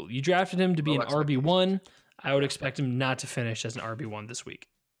 absolutely. Okay. You drafted him to be an RB1. I would expect him not to finish as an RB1 this week.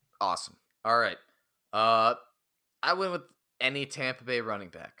 Awesome. All right. I went with any Tampa Bay running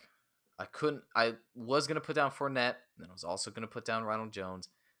back. I was going to put down Fournette, and then I was also going to put down Ronald Jones.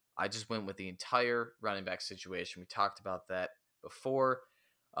 I just went with the entire running back situation. We talked about that before.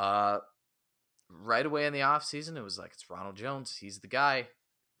 Right away in the offseason, it was like, it's Ronald Jones. He's the guy.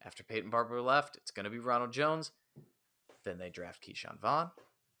 After Peyton Barber left, it's going to be Ronald Jones. Then they draft Keyshawn Vaughn.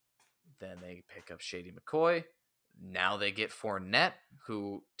 Then they pick up Shady McCoy. Now they get Fournette,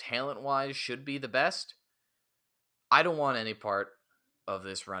 who talent-wise should be the best. I don't want any part of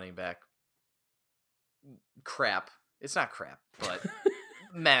this running back crap. It's not crap, but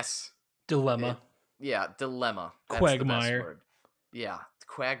mess. Dilemma. Dilemma. That's Quagmire. The best word. Yeah,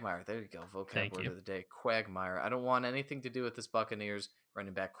 quagmire. There you go. Vocab word of the day. Quagmire. I don't want anything to do with this Buccaneers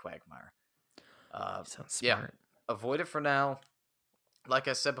running back quagmire. Sounds smart. Yeah, avoid it for now. Like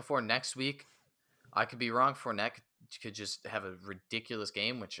I said before, next week, I could be wrong. Fournette could just have a ridiculous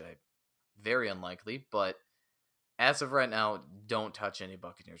game, which very unlikely. But as of right now, don't touch any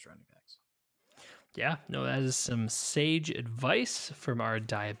Buccaneers running backs. Yeah, no, that is some sage advice from our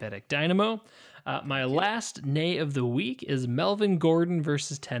diabetic dynamo. My last nay of the week is Melvin Gordon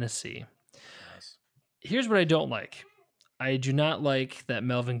versus Tennessee. Nice. Here's what I don't like. I do not like that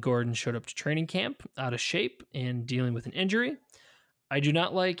Melvin Gordon showed up to training camp out of shape and dealing with an injury. I do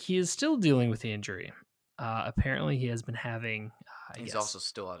not like he is still dealing with the injury. Apparently, he has been having... He's also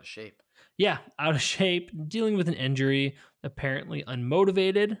still out of shape. Yeah, out of shape, dealing with an injury, apparently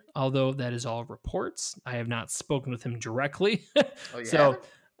unmotivated, although that is all reports. I have not spoken with him directly. So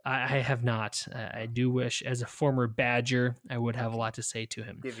I have not. I do wish, as a former Badger, I would have a lot to say to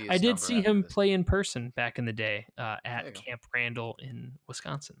him. I did see him play in person back in the day at Camp Randall in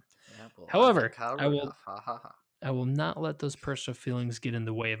Wisconsin. Yeah, well, however, I will not let those personal feelings get in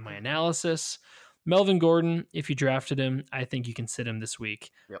the way of my analysis. Melvin Gordon, if you drafted him, I think you can sit him this week.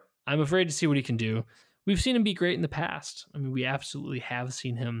 Yep. I'm afraid to see what he can do. We've seen him be great in the past. I mean, we absolutely have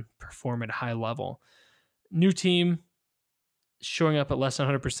seen him perform at a high level. New team, showing up at less than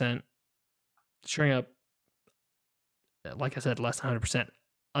 100%, showing up, like I said, less than 100%,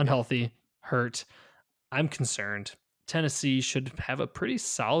 unhealthy, hurt. I'm concerned. Tennessee should have a pretty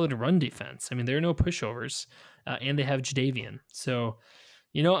solid run defense. I mean, there are no pushovers, and they have Jadeveon. So,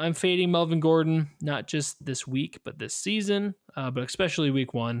 I'm fading Melvin Gordon, not just this week, but this season, but especially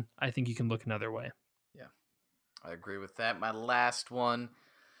week 1. I think you can look another way. Yeah, I agree with that. My last one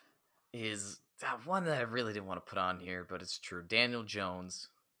is one that I really didn't want to put on here, but it's true. Daniel Jones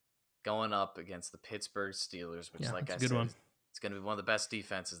going up against the Pittsburgh Steelers, which, like I said, it's going to be one of the best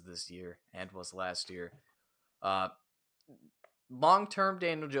defenses this year and was last year. Long-term,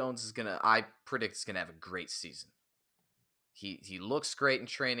 Daniel Jones I predict is going to have a great season. He looks great in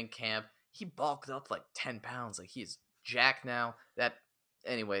training camp. He bulked up like 10 pounds. Like, he's jacked now. That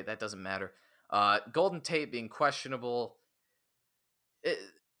doesn't matter. Golden Tate being questionable,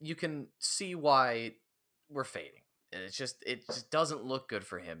 you can see why we're fading. It just doesn't look good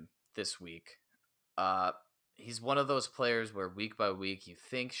for him this week. He's one of those players where week by week you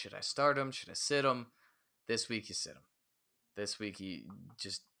think, should I start him? Should I sit him? This week you sit him. This week you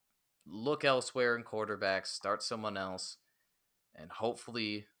just look elsewhere in quarterbacks, start someone else. And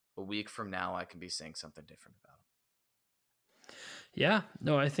hopefully a week from now, I can be saying something different about him. Yeah,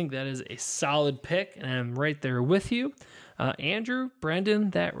 no, I think that is a solid pick, and I'm right there with you. Andrew, Brandon,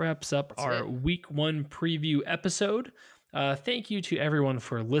 that wraps up our week 1 preview episode. Thank you to everyone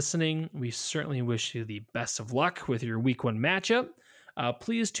for listening. We certainly wish you the best of luck with your week 1 matchup.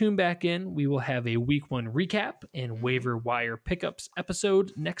 Please tune back in. We will have a week 1 recap and waiver wire pickups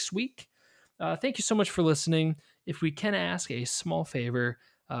episode next week. Thank you so much for listening. If we can ask a small favor,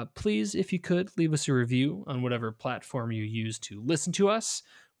 please, if you could, leave us a review on whatever platform you use to listen to us.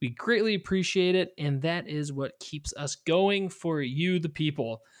 We greatly appreciate it, and that is what keeps us going for you, the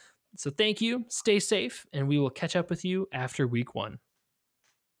people. So thank you, stay safe, and we will catch up with you after week 1.